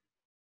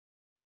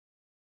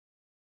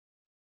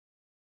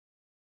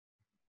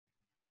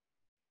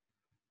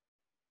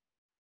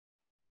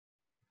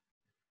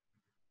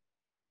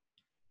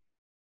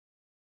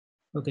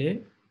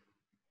 Okay.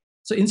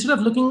 So instead of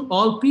looking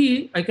all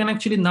P, I can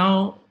actually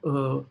now,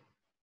 okay,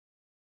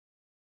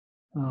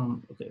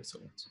 so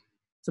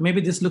maybe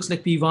this looks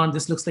like P1,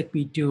 this looks like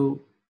P2,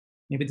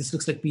 maybe this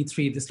looks like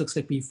P3, this looks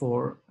like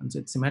P4, and so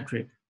it's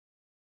symmetric.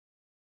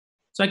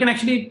 So I can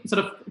actually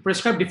sort of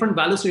prescribe different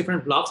values to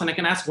different blocks, and I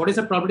can ask what is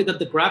the probability that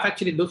the graph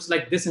actually looks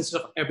like this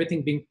instead of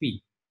everything being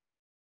P.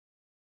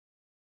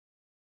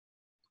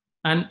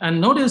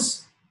 And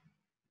notice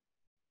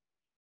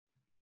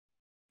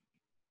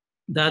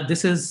that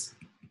this is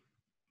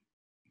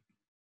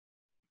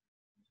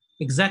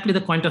exactly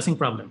the coin tossing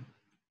problem.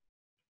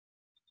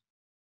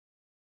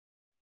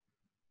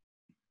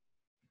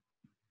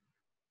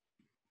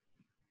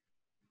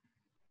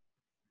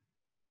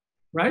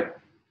 Right?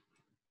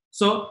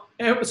 So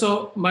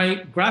my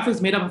graph is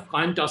made up of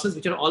coin tosses,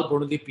 which are all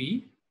Bernoulli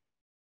P.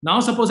 Now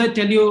suppose I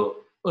tell you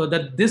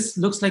that this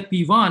looks like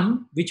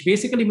P1, which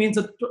basically means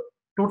the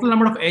total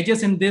number of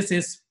edges in this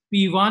is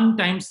P1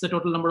 times the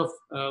total number of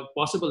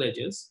possible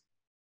edges.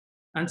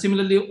 And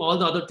similarly, all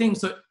the other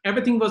things. So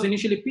everything was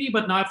initially P,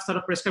 but now I've sort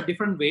of prescribed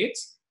different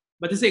weights.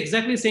 But this is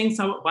exactly saying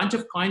some a bunch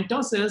of coin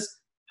tosses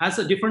has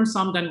a different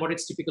sum than what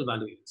its typical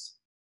value is.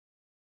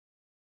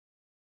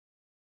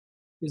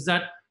 Is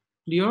that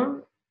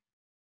clear?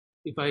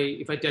 If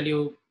I tell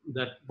you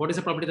that what is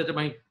the probability that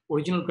my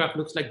original graph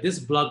looks like this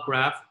block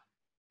graph,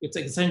 it's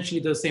essentially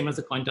the same as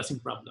the coin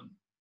tossing problem.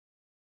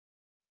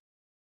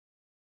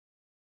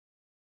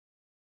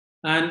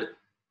 And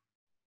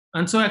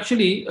so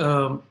actually,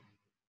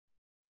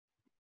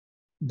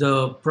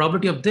 the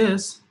probability of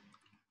this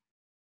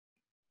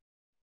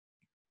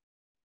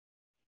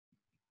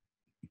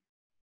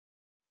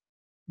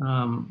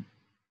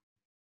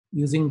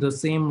using the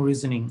same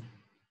reasoning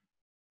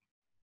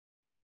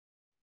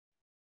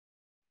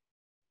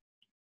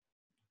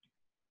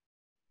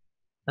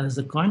as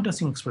the coin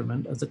tossing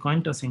experiment, as the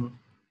coin tossing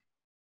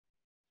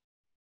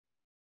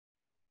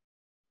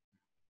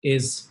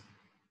is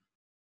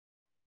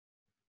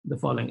the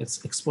following. It's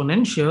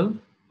exponential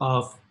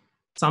of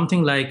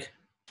something like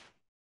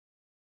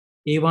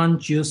A1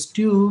 choose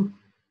 2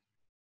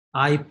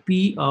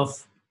 IP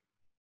of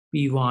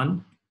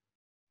P1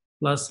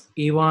 plus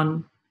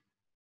A1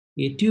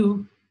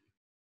 A2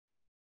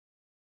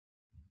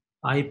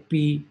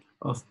 IP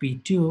of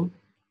P2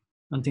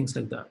 and things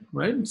like that,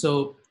 right?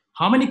 So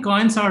how many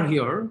coins are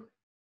here?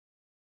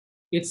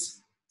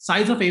 It's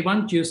size of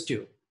A1 choose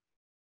 2.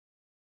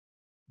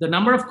 The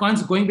number of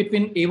coins going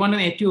between A1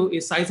 and A2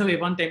 is size of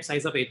A1 times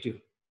size of A2.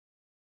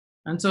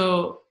 And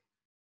so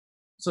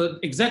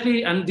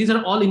exactly, and these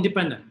are all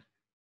independent.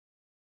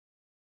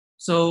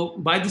 So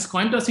by this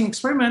coin tossing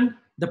experiment,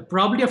 the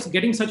probability of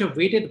getting such a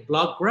weighted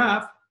block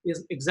graph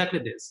is exactly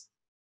this.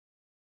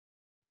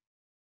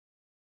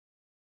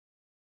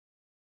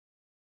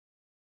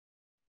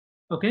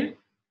 Okay.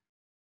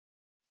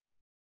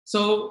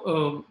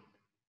 So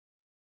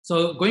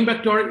going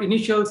back to our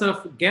initial sort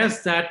of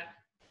guess that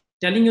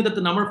telling you that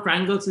the number of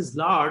triangles is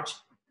large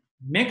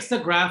makes the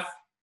graph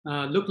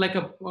look like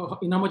a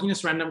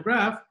inhomogeneous random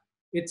graph.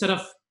 It's sort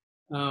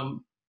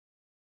of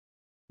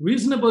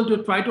reasonable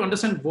to try to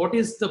understand what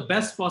is the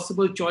best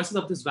possible choices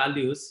of these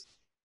values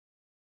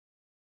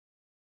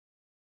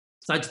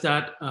such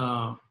that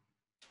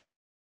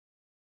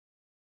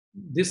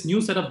this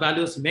new set of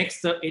values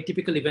makes the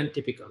atypical event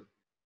typical.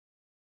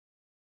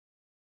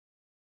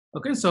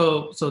 Okay,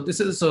 so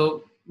this is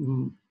so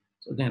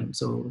again,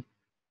 so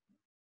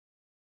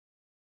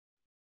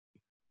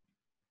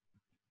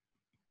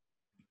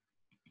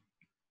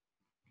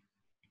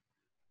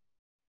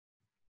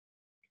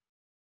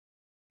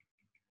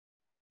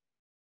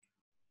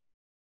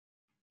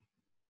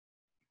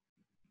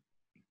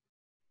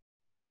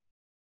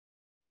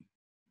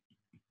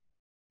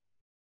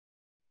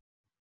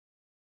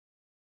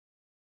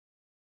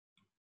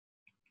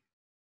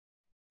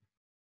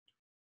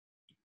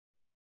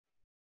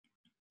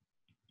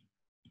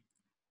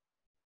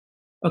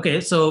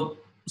okay, so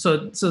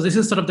this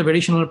is sort of the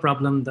variational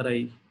problem that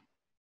I.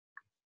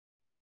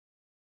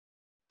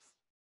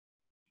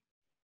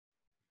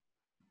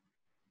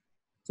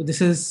 So this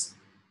is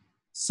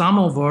sum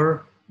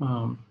over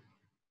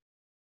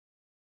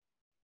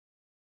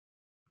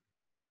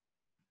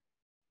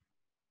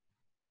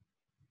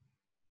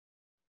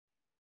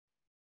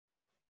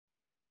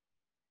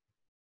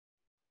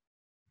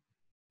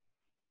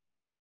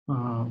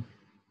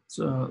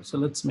so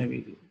let's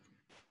maybe.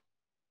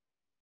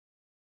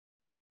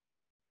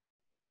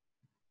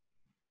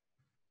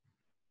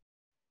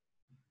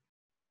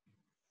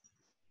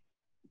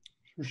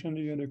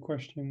 Shirshendu, you had a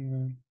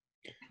question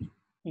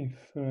if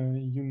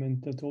you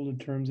meant that all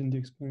the terms in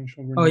the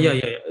exponential were. Oh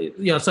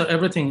yeah. So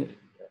everything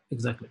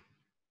exactly.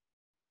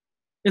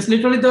 It's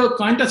literally the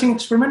coin tossing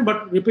experiment,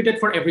 but repeated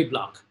for every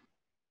block.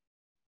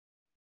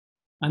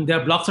 And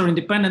their blocks are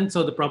independent,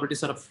 so the properties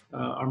sort of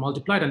are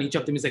multiplied, and each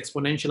of them is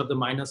exponential of the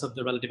minus of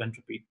the relative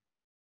entropy.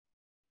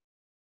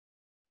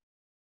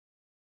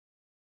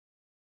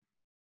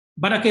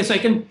 But okay, so I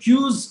can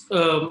choose,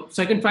 so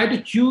I can try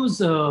to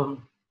choose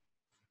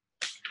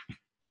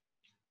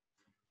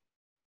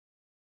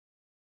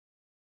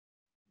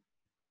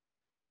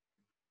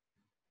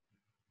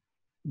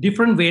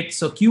different weights.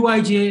 So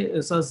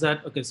Qij says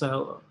that, okay,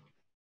 so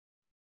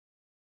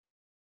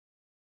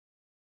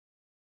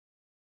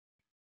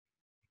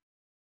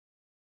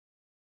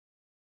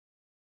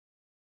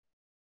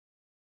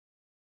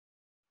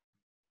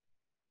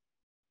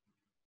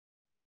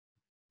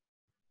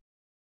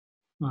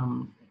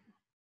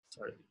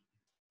sorry,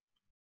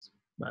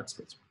 bad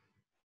space.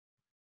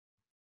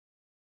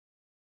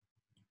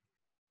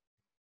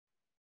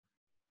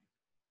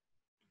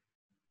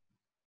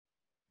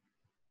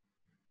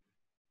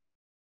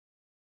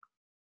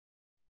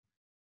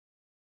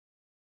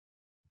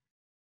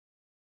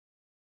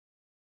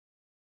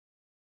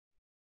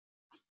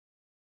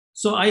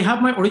 So I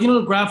have my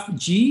original graph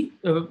G,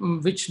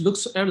 which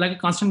looks like a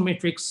constant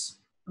matrix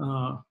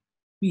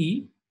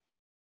P.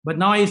 But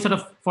now I sort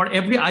of, for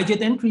every ijth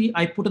entry,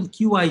 I put in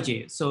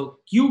Qij. So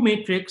Q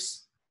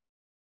matrix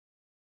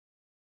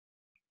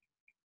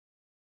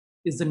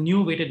is the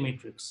new weighted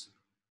matrix,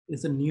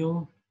 is a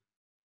new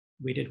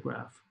weighted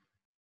graph.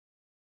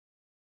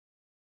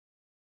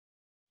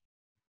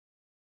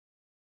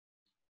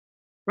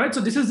 Right,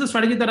 so this is the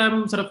strategy that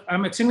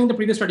I'm extending the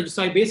previous strategy.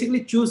 So I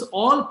basically choose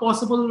all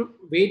possible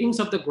weightings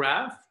of the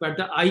graph where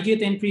the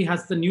ijth entry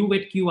has the new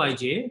weight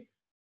Qij.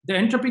 The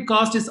entropy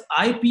cost is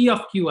IP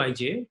of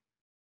Qij.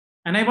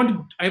 And I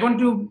want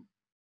to,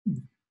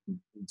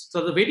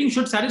 so the weighting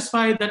should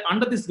satisfy that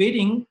under this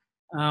weighting,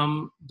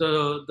 the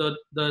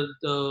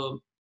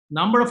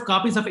number of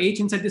copies of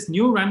H inside this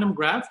new random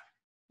graph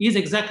is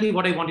exactly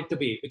what I want it to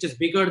be, which is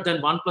bigger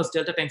than 1 plus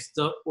delta times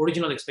the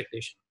original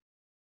expectation.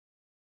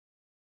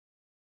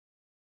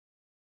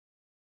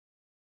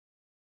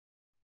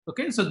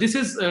 Okay, so this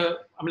is,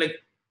 I'm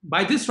like,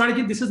 by this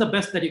strategy, this is the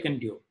best that you can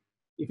do.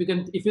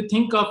 If you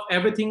think of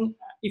everything,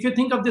 if you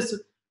think of this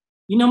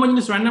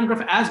inhomogeneous random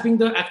graph as being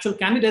the actual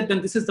candidate,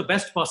 then this is the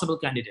best possible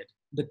candidate,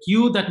 the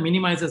Q that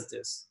minimizes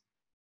this.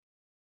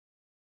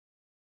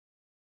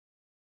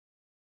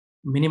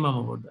 Minimum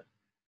about that.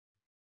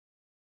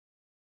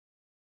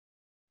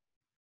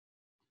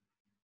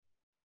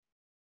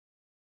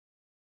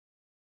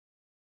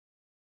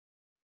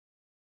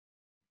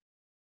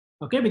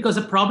 Okay, because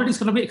the probability is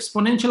going to be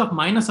exponential of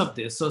minus of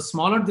this. So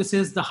smaller this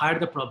is, the higher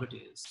the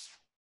probability is.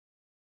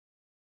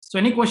 So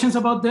any questions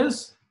about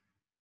this?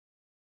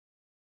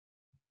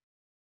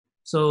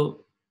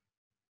 So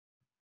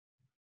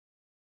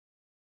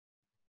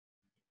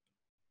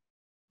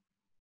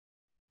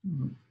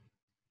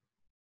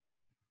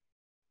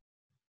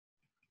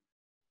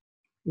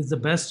is the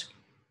best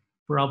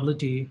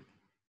probability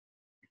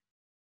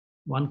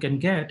one can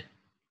get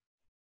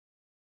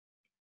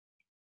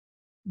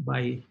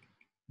by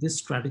this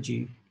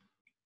strategy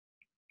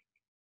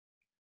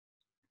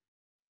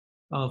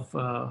of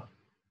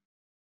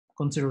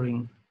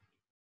considering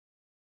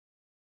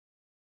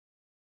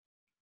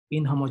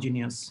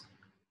inhomogeneous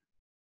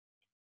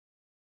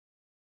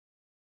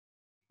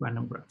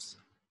random graphs.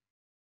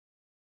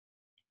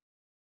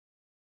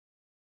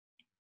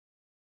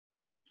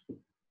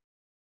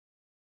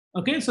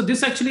 Okay, so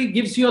this actually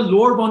gives you a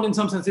lower bound in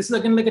some sense. This is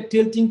again like a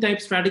tilting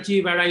type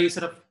strategy where I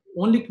sort of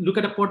only look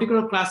at a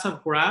particular class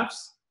of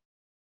graphs.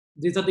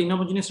 These are the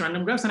inhomogeneous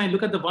random graphs, and I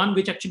look at the one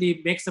which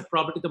actually makes the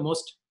probability the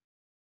most,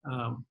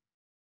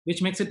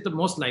 which makes it the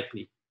most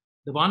likely,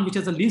 the one which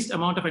has the least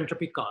amount of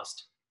entropy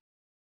cost.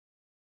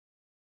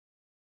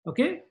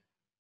 Okay,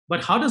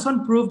 but how does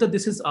one prove that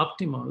this is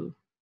optimal?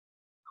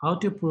 How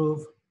to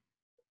prove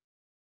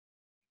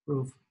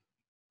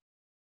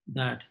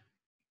that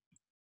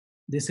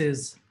this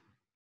is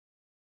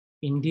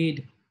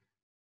indeed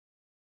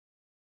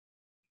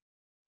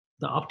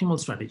the optimal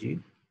strategy?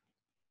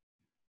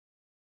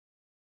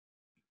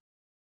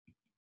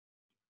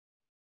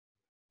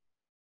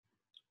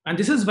 And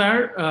this is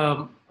where,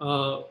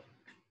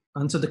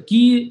 and so the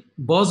key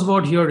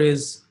buzzword here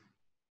is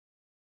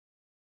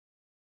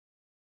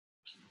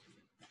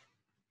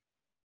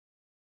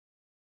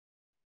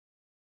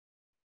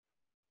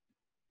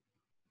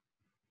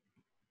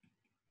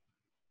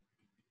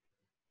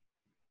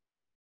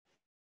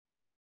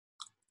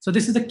so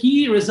this is the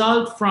key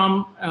result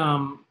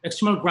from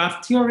external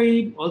graph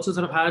theory, also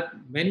sort of had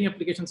many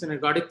applications in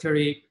ergodic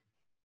theory.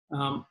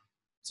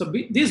 So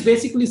this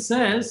basically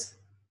says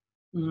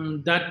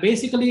that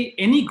basically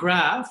any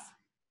graph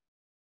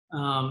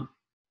can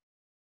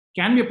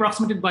be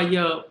approximated by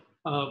a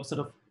sort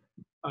of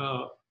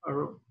a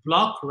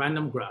block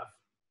random graph.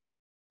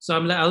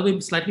 So I'll be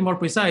slightly more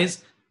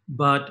precise,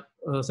 but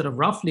sort of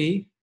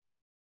roughly,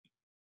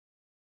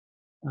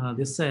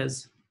 this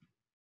says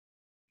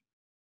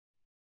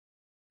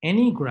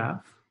any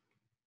graph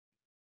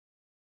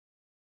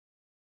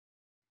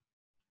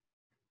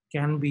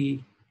can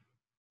be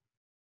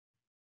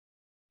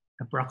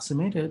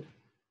approximated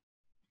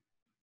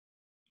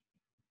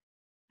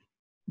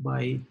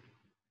by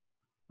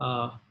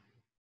a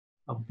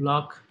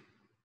block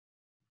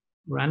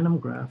random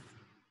graph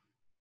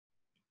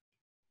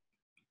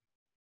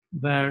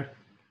where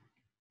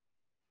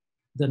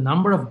the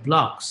number of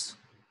blocks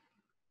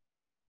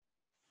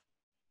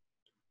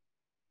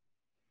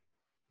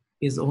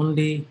is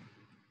only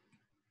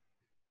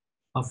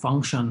a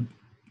function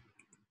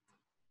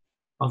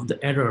of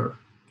the error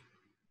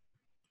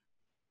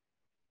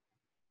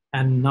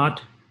and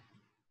not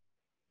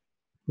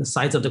the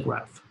size of the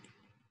graph.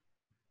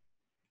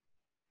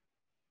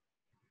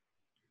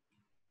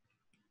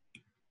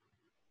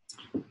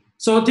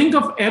 So think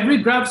of every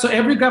graph. So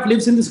every graph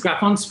lives in this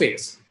graphon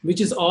space,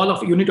 which is all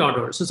of unit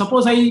order. So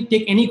suppose I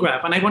take any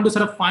graph and I want to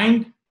sort of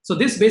find, so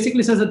this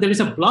basically says that there is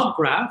a block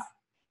graph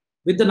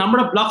with the number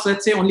of blocks,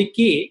 let's say only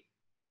k,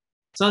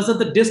 such that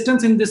the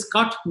distance in this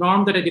cut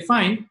norm that I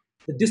defined,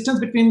 the distance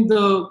between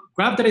the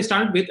graph that I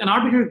started with, an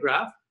arbitrary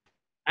graph,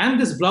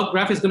 and this block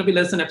graph is going to be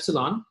less than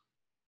epsilon,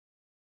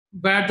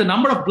 where the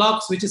number of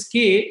blocks, which is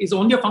k, is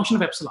only a function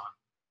of epsilon.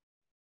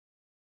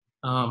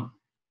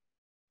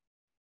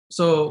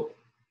 So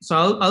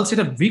I'll set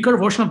a weaker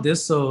version of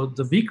this. So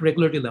the weak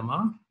regularity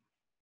lemma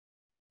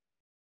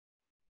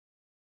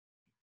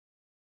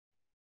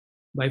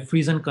by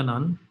Fries and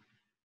Cannon.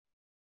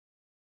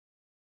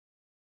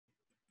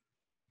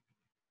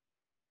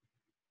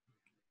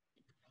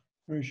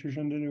 Sorry,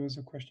 Shirshendu, there was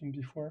a question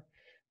before.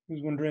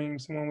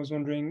 Someone was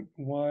wondering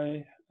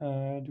why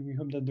do we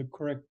hope that the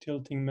correct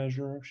tilting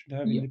measure should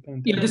have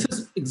independent Yeah, errors? this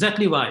is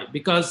exactly why,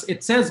 because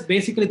it says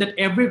basically that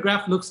every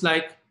graph looks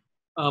like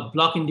a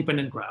block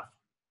independent graph.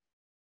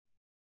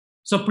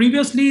 So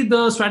previously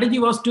the strategy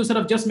was to sort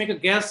of just make a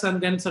guess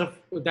and then sort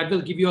of that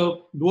will give you a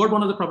lower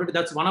bound of the probability.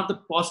 That's one of the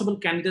possible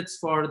candidates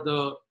for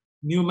the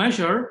new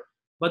measure.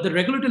 But the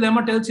regularity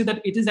lemma tells you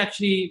that it is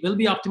actually will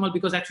be optimal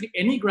because actually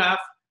any graph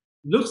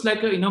looks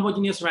like an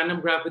inhomogeneous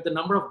random graph with the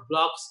number of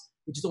blocks,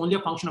 which is only a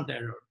function of the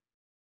error.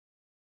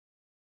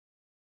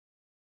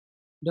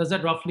 Does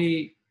that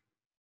roughly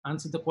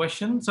answer the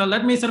question? So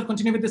let me sort of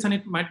continue with this, and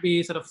it might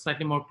be sort of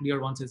slightly more clear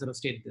once I sort of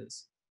state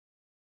this.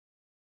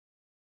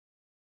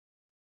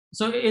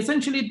 So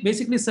essentially, it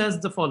basically says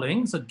the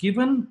following. So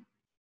given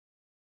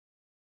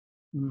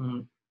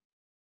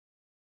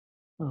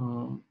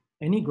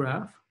any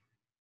graph,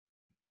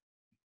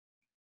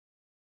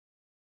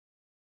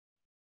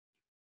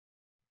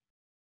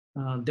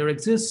 there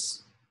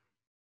exists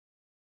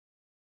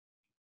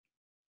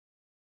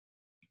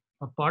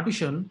a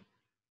partition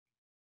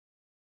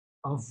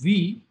of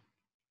V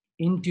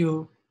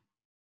into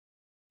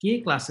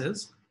K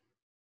classes,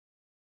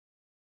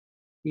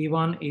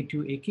 A1, A2,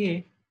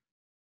 AK,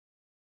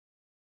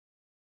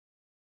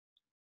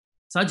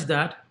 such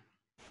that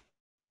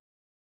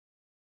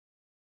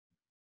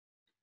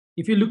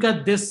if you look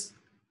at this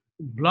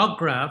block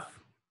graph,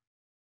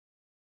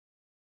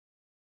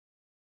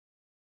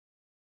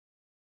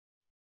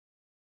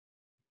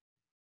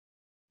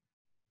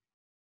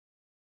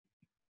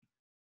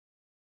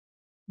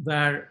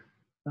 where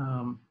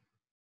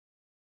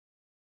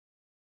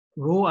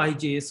rho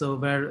ij, so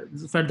where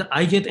for the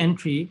ijth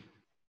entry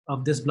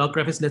of this block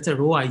graph is, let's say,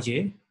 rho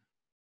ij.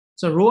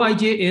 So rho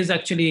ij is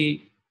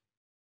actually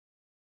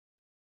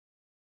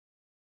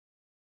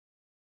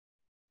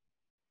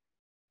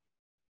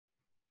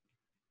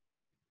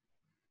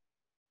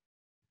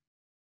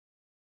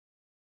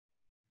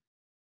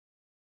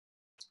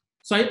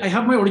so I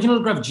have my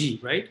original graph G,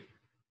 right?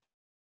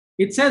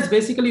 It says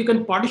basically you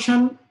can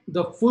partition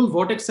the full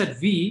vertex set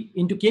V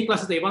into K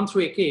classes A1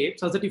 through AK,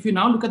 so that if you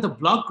now look at the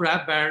block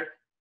graph where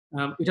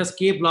it has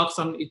K blocks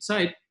on each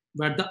side,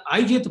 where the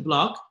ijth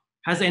block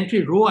has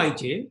entry rho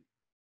ij.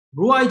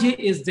 Rho ij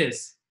is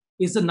this,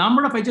 is the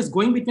number of edges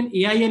going between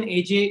AI and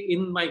AJ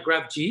in my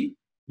graph G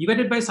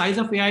divided by size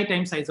of AI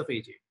times size of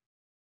AJ.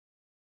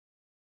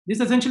 This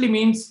essentially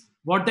means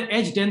what the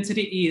edge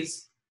density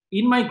is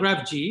in my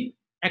graph G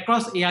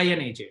across AI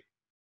and AJ.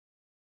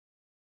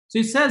 So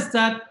it says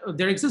that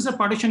there exists a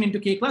partition into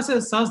K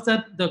classes such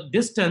that the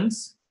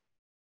distance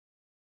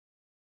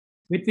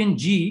between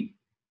G,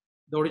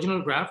 the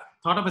original graph,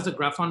 thought of as a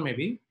graphon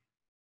maybe,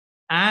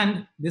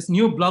 and this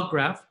new block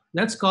graph,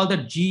 let's call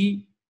that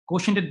G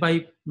quotiented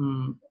by,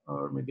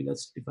 or maybe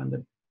let's define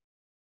that,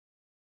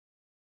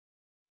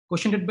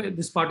 quotiented by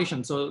this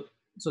partition. So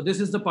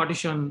this is the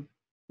partition,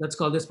 let's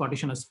call this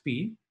partition as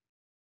P.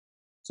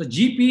 So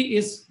GP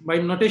is my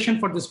notation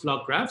for this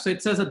block graph. So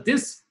it says that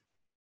this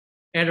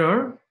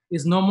error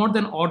is no more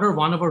than order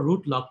 1 over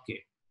root log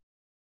K.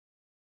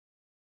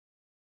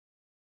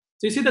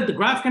 So you see that the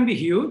graph can be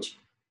huge,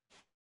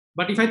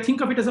 but if I think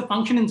of it as a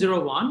function in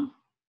 0, 1,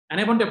 and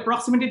I want to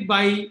approximate it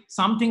by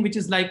something which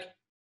is like,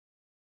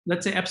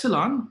 let's say,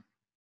 epsilon,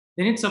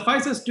 then it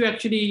suffices to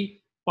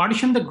actually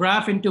partition the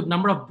graph into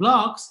number of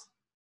blocks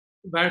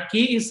where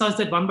K is such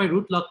that 1 by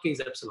root log K is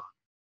epsilon.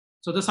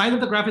 So the size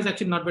of the graph is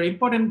actually not very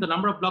important. The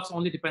number of blocks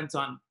only depends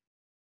on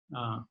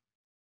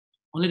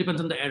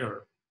the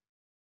error.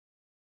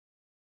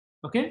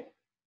 Okay.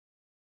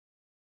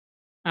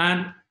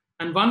 And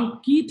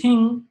one key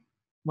thing,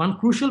 one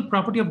crucial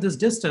property of this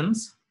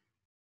distance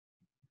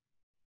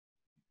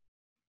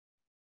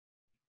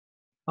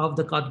of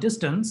the cut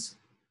distance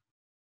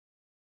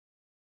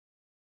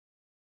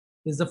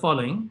is the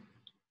following.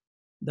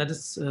 That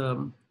is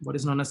what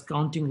is known as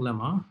counting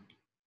lemma,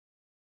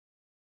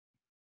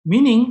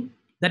 meaning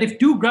that if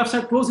two graphs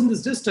are close in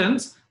this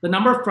distance, the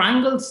number of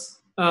triangles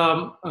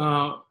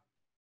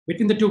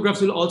between the two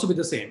graphs will also be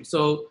the same.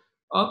 So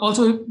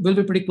also will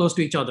be pretty close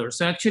to each other.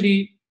 So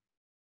actually,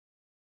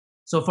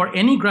 so for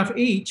any graph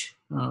H,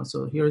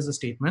 so here is the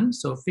statement.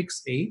 So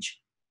fix H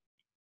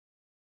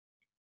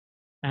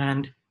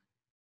and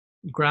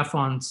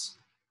graphons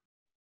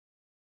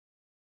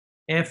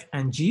F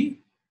and G.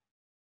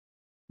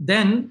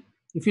 Then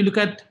if you look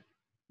at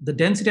the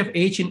density of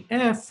H in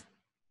F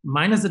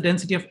minus the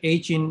density of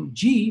H in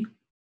G,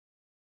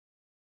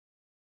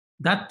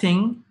 that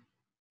thing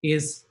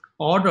is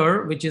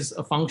order, which is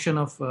a function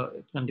of,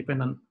 it can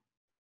depend on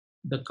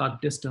the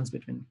cut distance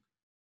between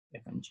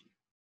F and G.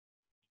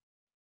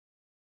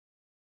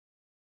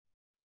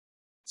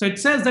 So it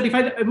says that if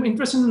I'm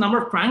interested in the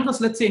number of triangles,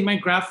 let's say in my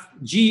graph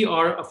G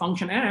or a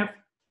function F,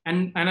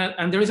 and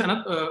there is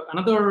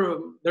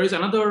another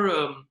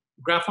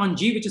graphon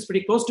G which is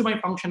pretty close to my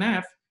function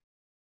F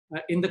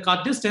in the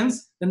cut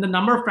distance, then the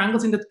number of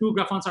triangles in the two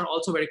graphons are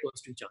also very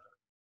close to each other.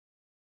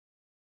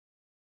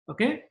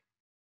 Okay,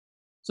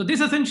 so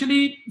this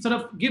essentially sort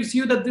of gives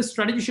you that this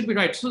strategy should be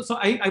right. So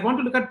I want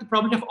to look at the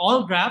probability of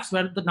all graphs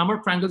where the number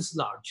of triangles is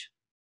large.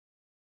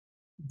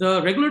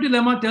 The regularity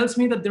lemma tells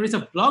me that there is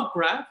a block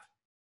graph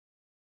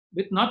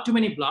with not too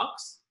many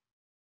blocks,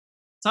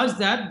 such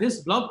that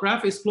this block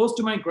graph is close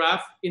to my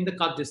graph in the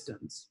cut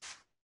distance,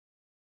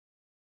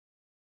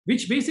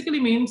 which basically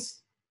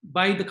means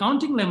by the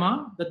counting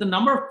lemma that the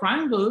number of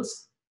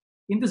triangles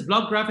in this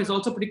block graph is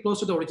also pretty close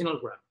to the original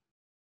graph.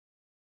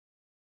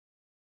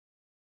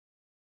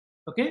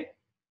 Okay,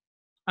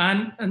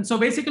 and so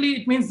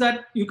basically it means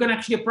that you can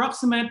actually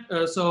approximate,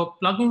 so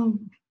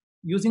plugging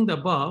using the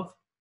above.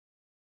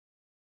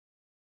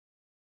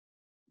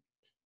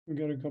 We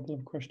got a couple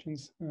of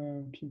questions,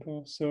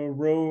 people. So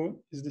rho,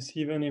 is this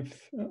even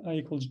if I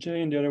equals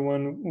j? And the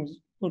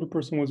other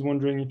person was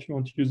wondering if you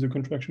want to use the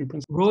contraction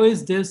principle. Rho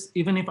is this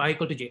even if I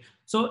equal to j.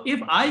 So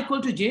if I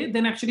equal to j,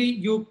 then actually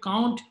you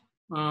count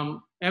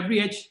every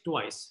edge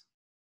twice.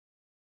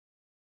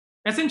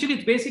 Essentially,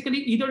 it's basically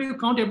either you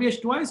count every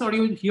edge twice, or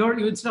you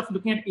instead of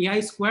looking at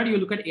ai squared, you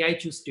look at ai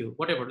choose 2,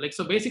 whatever. Like,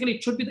 so basically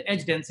it should be the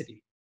edge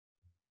density.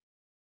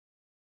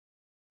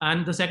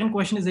 And the second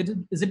question is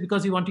it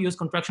because you want to use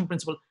contraction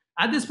principle?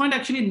 At this point,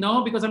 actually,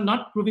 no, because I'm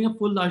not proving a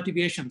full large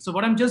deviation. So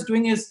what I'm just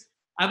doing is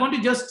I want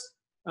to just,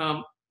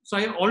 so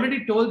I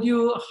already told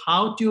you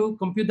how to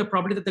compute the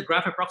probability that the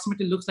graph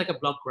approximately looks like a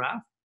block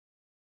graph.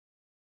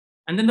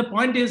 And then the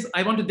point is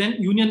I want to then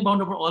union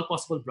bound over all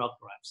possible block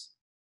graphs.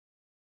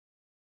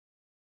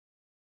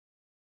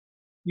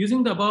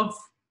 Using the above,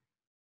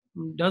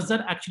 does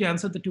that actually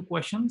answer the two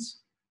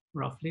questions,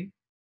 roughly?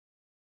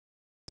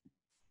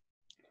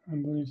 I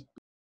believe so.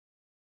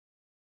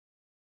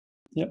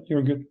 Yeah,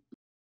 you're good.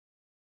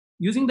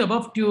 Using the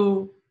above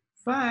two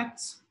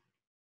facts,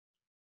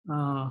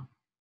 one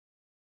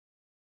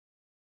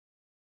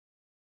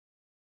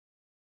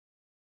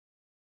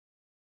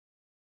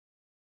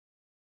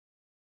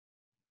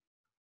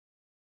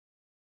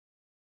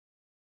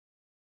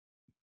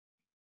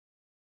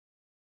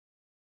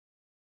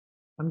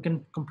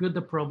can compute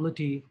the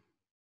probability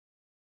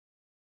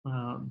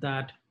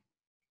that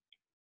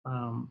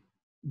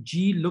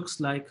G looks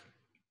like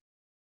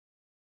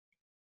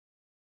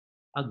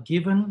a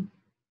given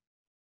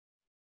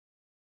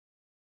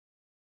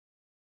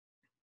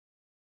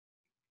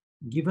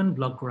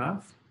block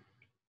graph,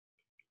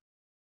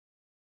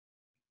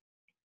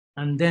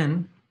 and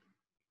then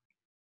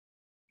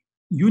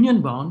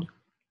union bound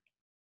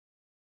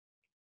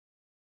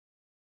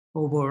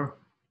over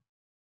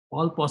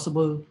all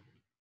possible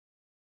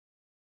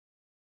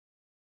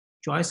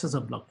choices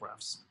of block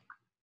graphs.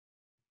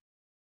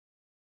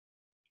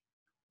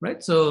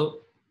 Right?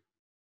 So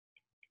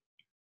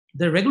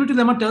the regularity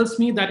lemma tells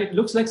me that it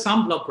looks like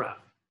some block graph.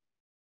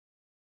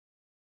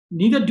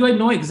 Neither do I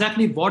know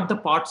exactly what the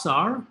parts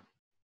are,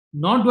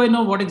 nor do I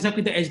know what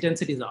exactly the edge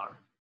densities are.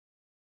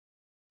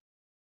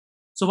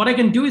 So what I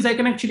can do is I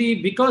can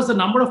actually, because the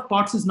number of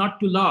parts is not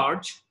too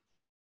large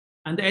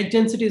and the edge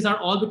densities are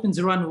all between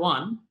 0 and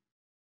 1,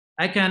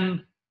 I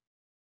can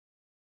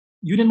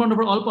union bound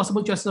over all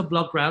possible choices of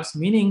block graphs,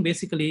 meaning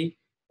basically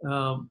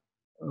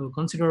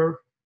consider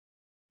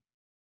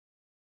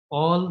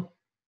all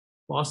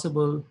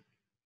possible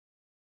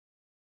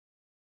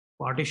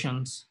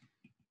partitions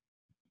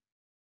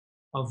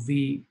of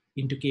V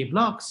into K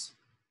blocks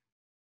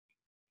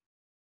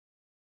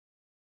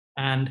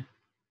and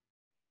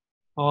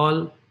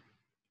all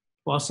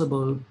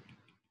possible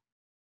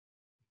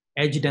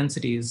edge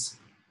densities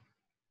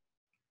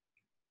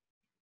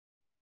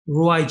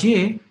rho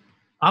ij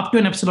up to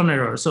an epsilon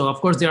error. So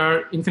of course there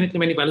are infinitely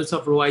many values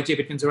of rho ij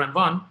between 0 and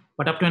 1,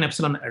 but up to an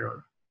epsilon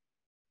error.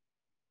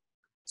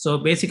 So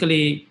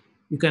basically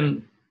you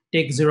can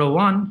take 0,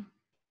 1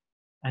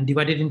 and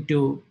divide it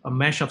into a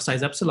mesh of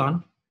size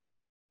epsilon,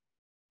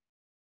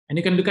 And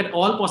you can look at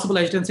all possible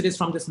edge densities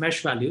from this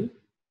mesh value,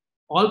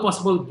 all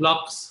possible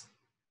blocks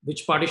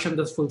which partition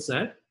this full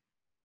set.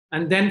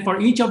 And then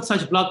for each of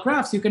such block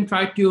graphs, you can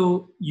try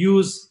to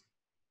use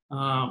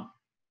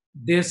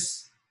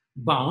this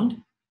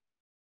bound.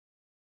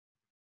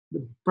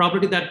 The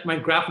probability that my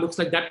graph looks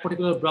like that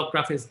particular block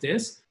graph is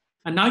this.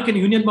 And now you can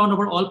union bound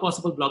over all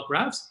possible block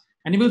graphs.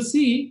 And you will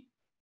see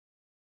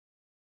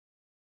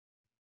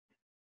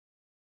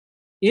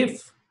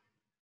if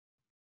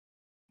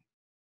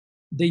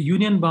the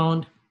union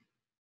bound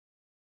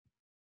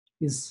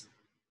is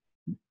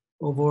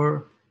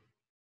over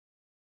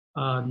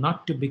a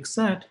not too big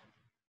set,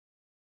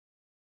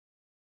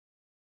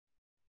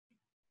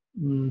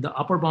 the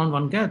upper bound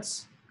one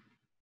gets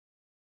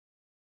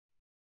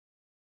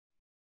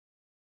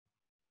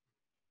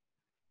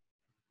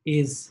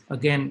is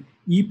again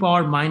e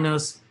power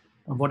minus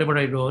whatever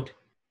I wrote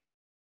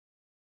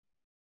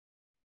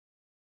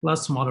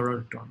plus smaller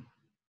order term.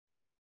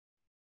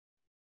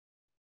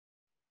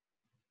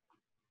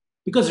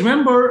 Because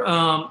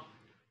remember,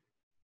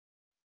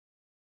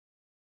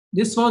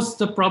 this was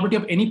the probability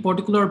of any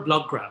particular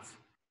block graph.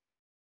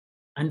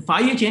 And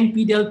phi h n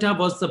p delta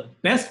was the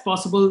best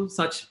possible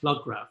such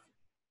block graph.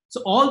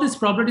 So all these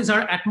probabilities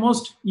are at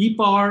most e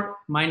power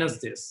minus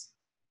this.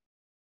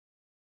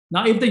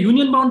 Now, if the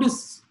union bound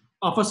is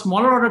of a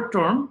smaller order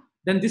term,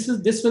 then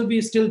this will be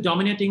still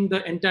dominating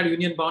the entire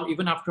union bound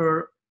even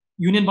after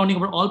union bounding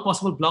over all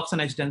possible blocks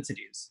and edge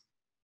densities.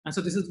 And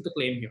so this is the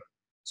claim here.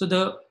 So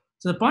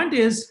the point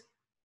is,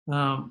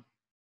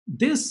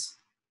 this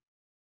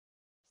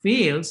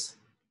fails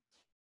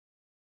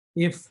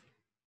if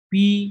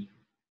P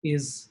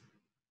is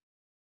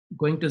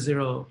going to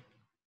 0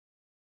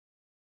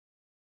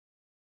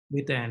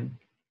 with n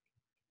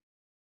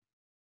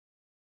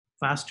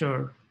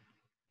faster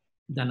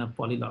than a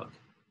polylog.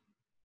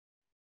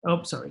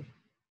 Oh, sorry.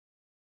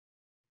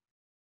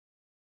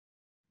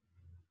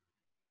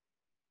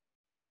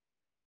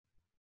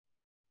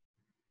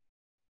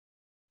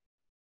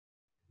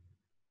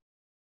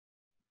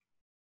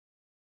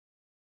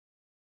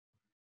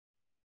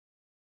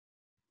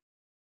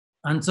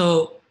 And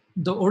so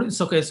the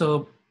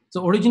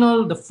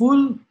original, the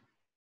full,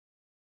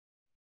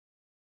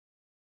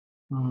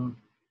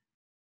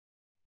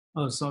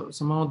 so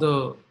somehow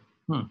the,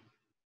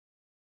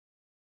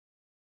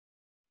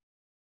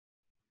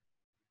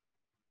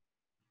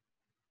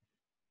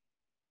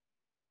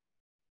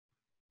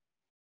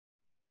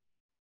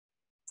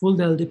 full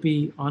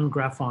LDP on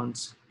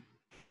graphons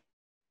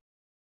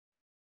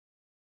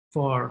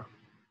for,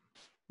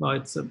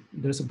 well,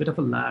 there's a bit of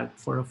a lag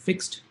for a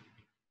fixed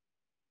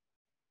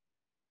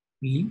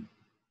P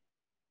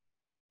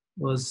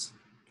was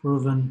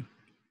proven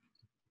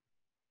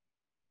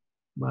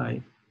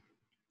by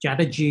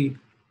Chatterjee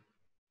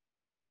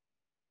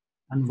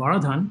and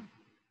Varadhan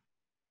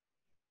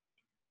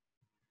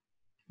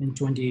in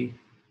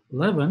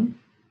 2011.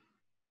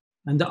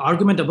 And the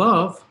argument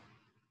above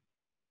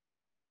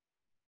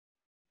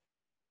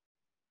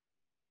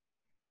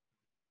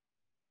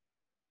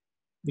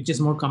which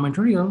is more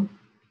combinatorial,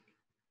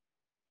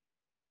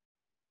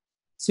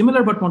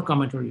 similar but more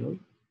combinatorial,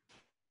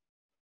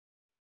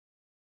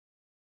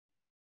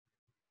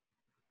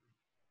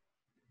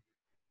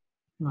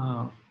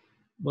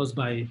 was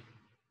by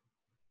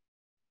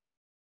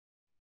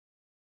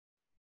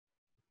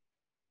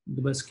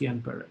Dubetsky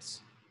and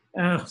Perez.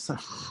 Sorry.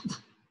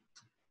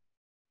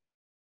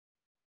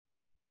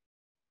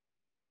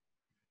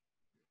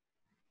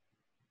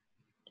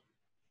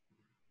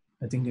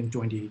 I think in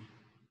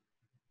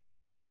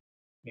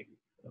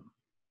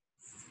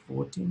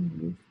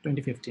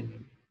 2015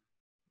 maybe.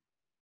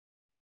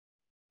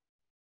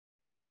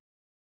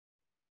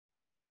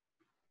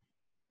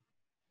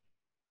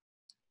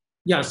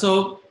 Yeah,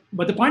 so,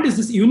 but the point is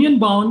this union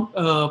bound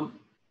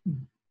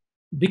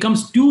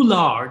becomes too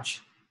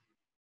large,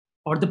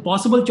 or the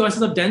possible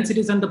choices of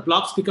densities and the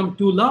blocks become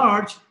too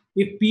large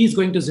if P is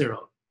going to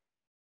 0.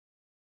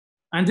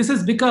 And this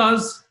is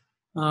because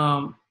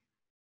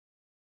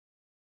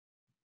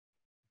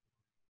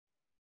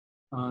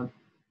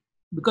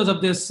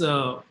of this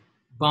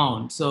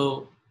bound.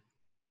 So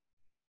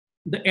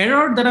the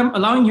error that I'm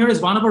allowing here is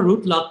 1 over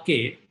root log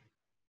k.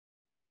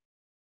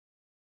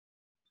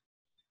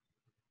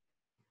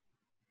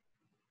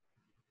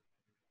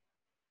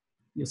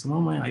 Yeah, somehow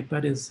my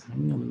iPad is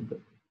hanging a little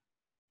bit.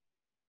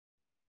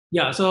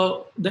 Yeah,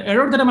 so the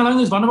error that I'm allowing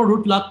is 1 over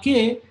root log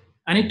k.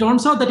 And it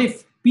turns out that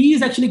if P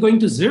is actually going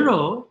to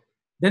 0,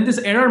 then this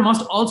error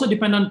must also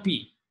depend on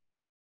P.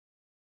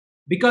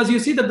 Because you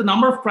see that the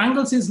number of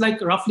triangles is like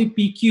roughly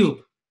P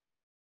cubed.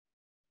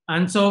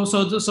 And so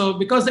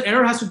because the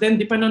error has to then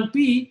depend on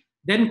P,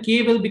 then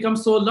K will become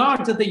so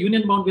large that the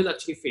union bound will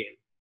actually fail.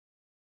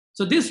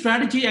 So this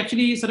strategy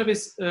actually sort of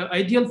is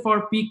ideal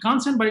for P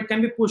constant, but it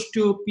can be pushed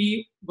to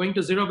P going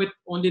to 0 with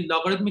only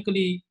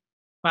logarithmically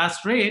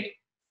fast rate.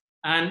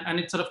 And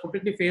it sort of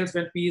completely fails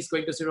when P is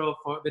going to 0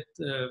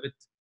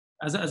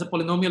 as a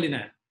polynomial in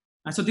N.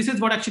 And so this is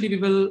what actually we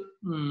will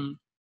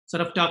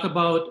sort of talk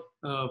about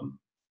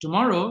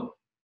tomorrow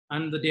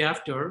and the day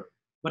after.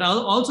 But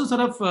I'll also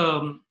sort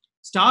of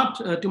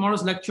start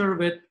tomorrow's lecture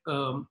with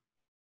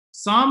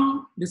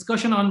some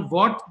discussion on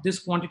what this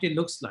quantity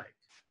looks like.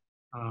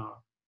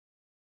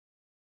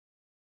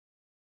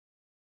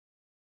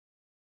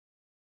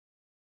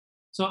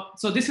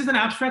 So this is an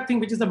abstract thing,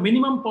 which is the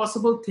minimum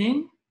possible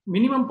thing,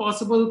 minimum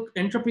possible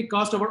entropy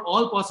cost over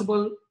all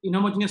possible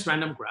inhomogeneous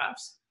random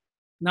graphs.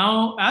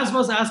 Now, as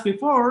was asked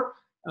before,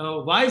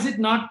 why is it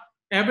not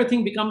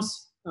everything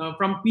becomes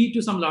from P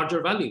to some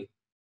larger value?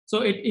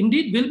 So it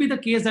indeed will be the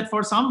case that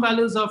for some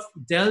values of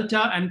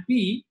delta and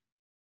P,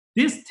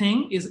 this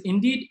thing is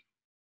indeed,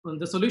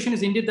 the solution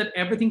is indeed that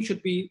everything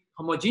should be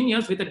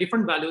homogeneous with a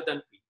different value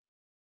than P.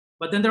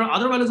 But then there are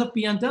other values of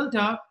P and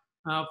delta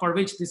for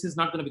which this is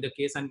not going to be the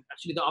case. And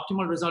actually the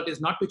optimal result is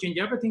not to change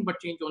everything, but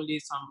change only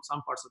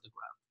some parts of the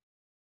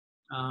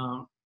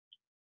graph.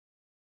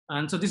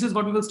 And so this is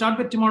what we will start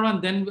with tomorrow.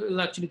 And then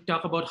we'll actually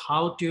talk about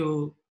how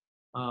to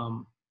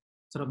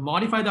sort of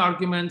modify the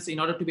arguments in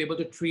order to be able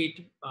to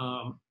treat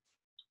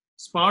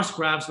sparse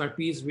graphs where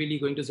P is really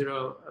going to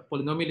 0, a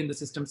polynomial in the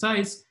system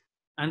size.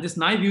 And this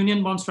naive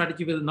union bound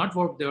strategy will not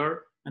work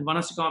there. And one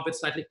has to come up with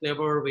slightly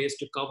clever ways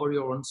to cover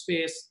your own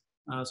space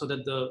so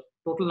that the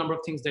total number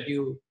of things that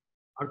you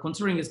are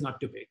considering is not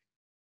too big.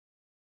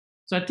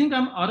 So I think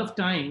I'm out of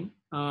time.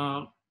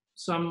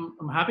 So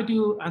I'm happy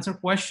to answer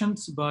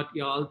questions, but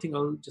yeah, I think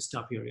I'll just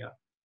stop here, yeah.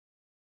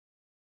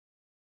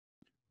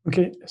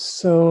 Okay,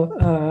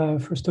 so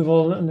first of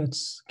all,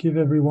 let's give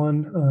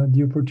everyone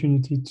the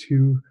opportunity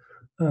to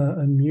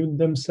unmute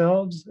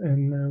themselves,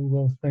 and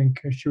we'll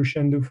thank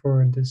Shirshendu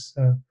for this.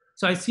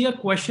 So I see a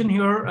question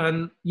here,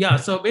 and yeah,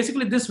 so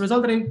basically this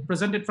result that I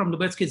presented from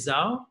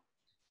Lubetsky-Zhao,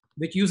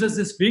 which uses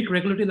this weak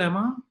regularity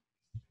lemma,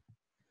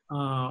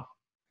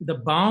 the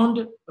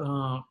bound,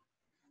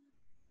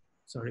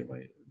 sorry,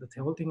 the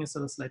whole thing is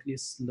slightly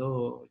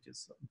slow, which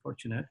is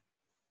unfortunate.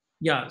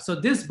 Yeah, so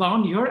this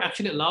bound here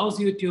actually allows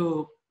you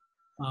to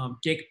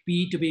take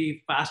P to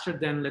be faster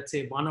than, let's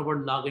say,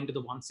 1/log into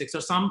the 1/6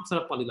 or some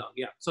sort of polylog.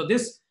 Yeah, so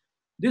this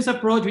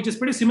approach, which is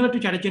pretty similar to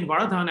Chatterjee and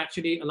Varadhan,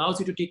 actually allows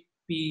you to take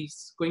P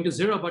going to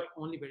 0, but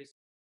only very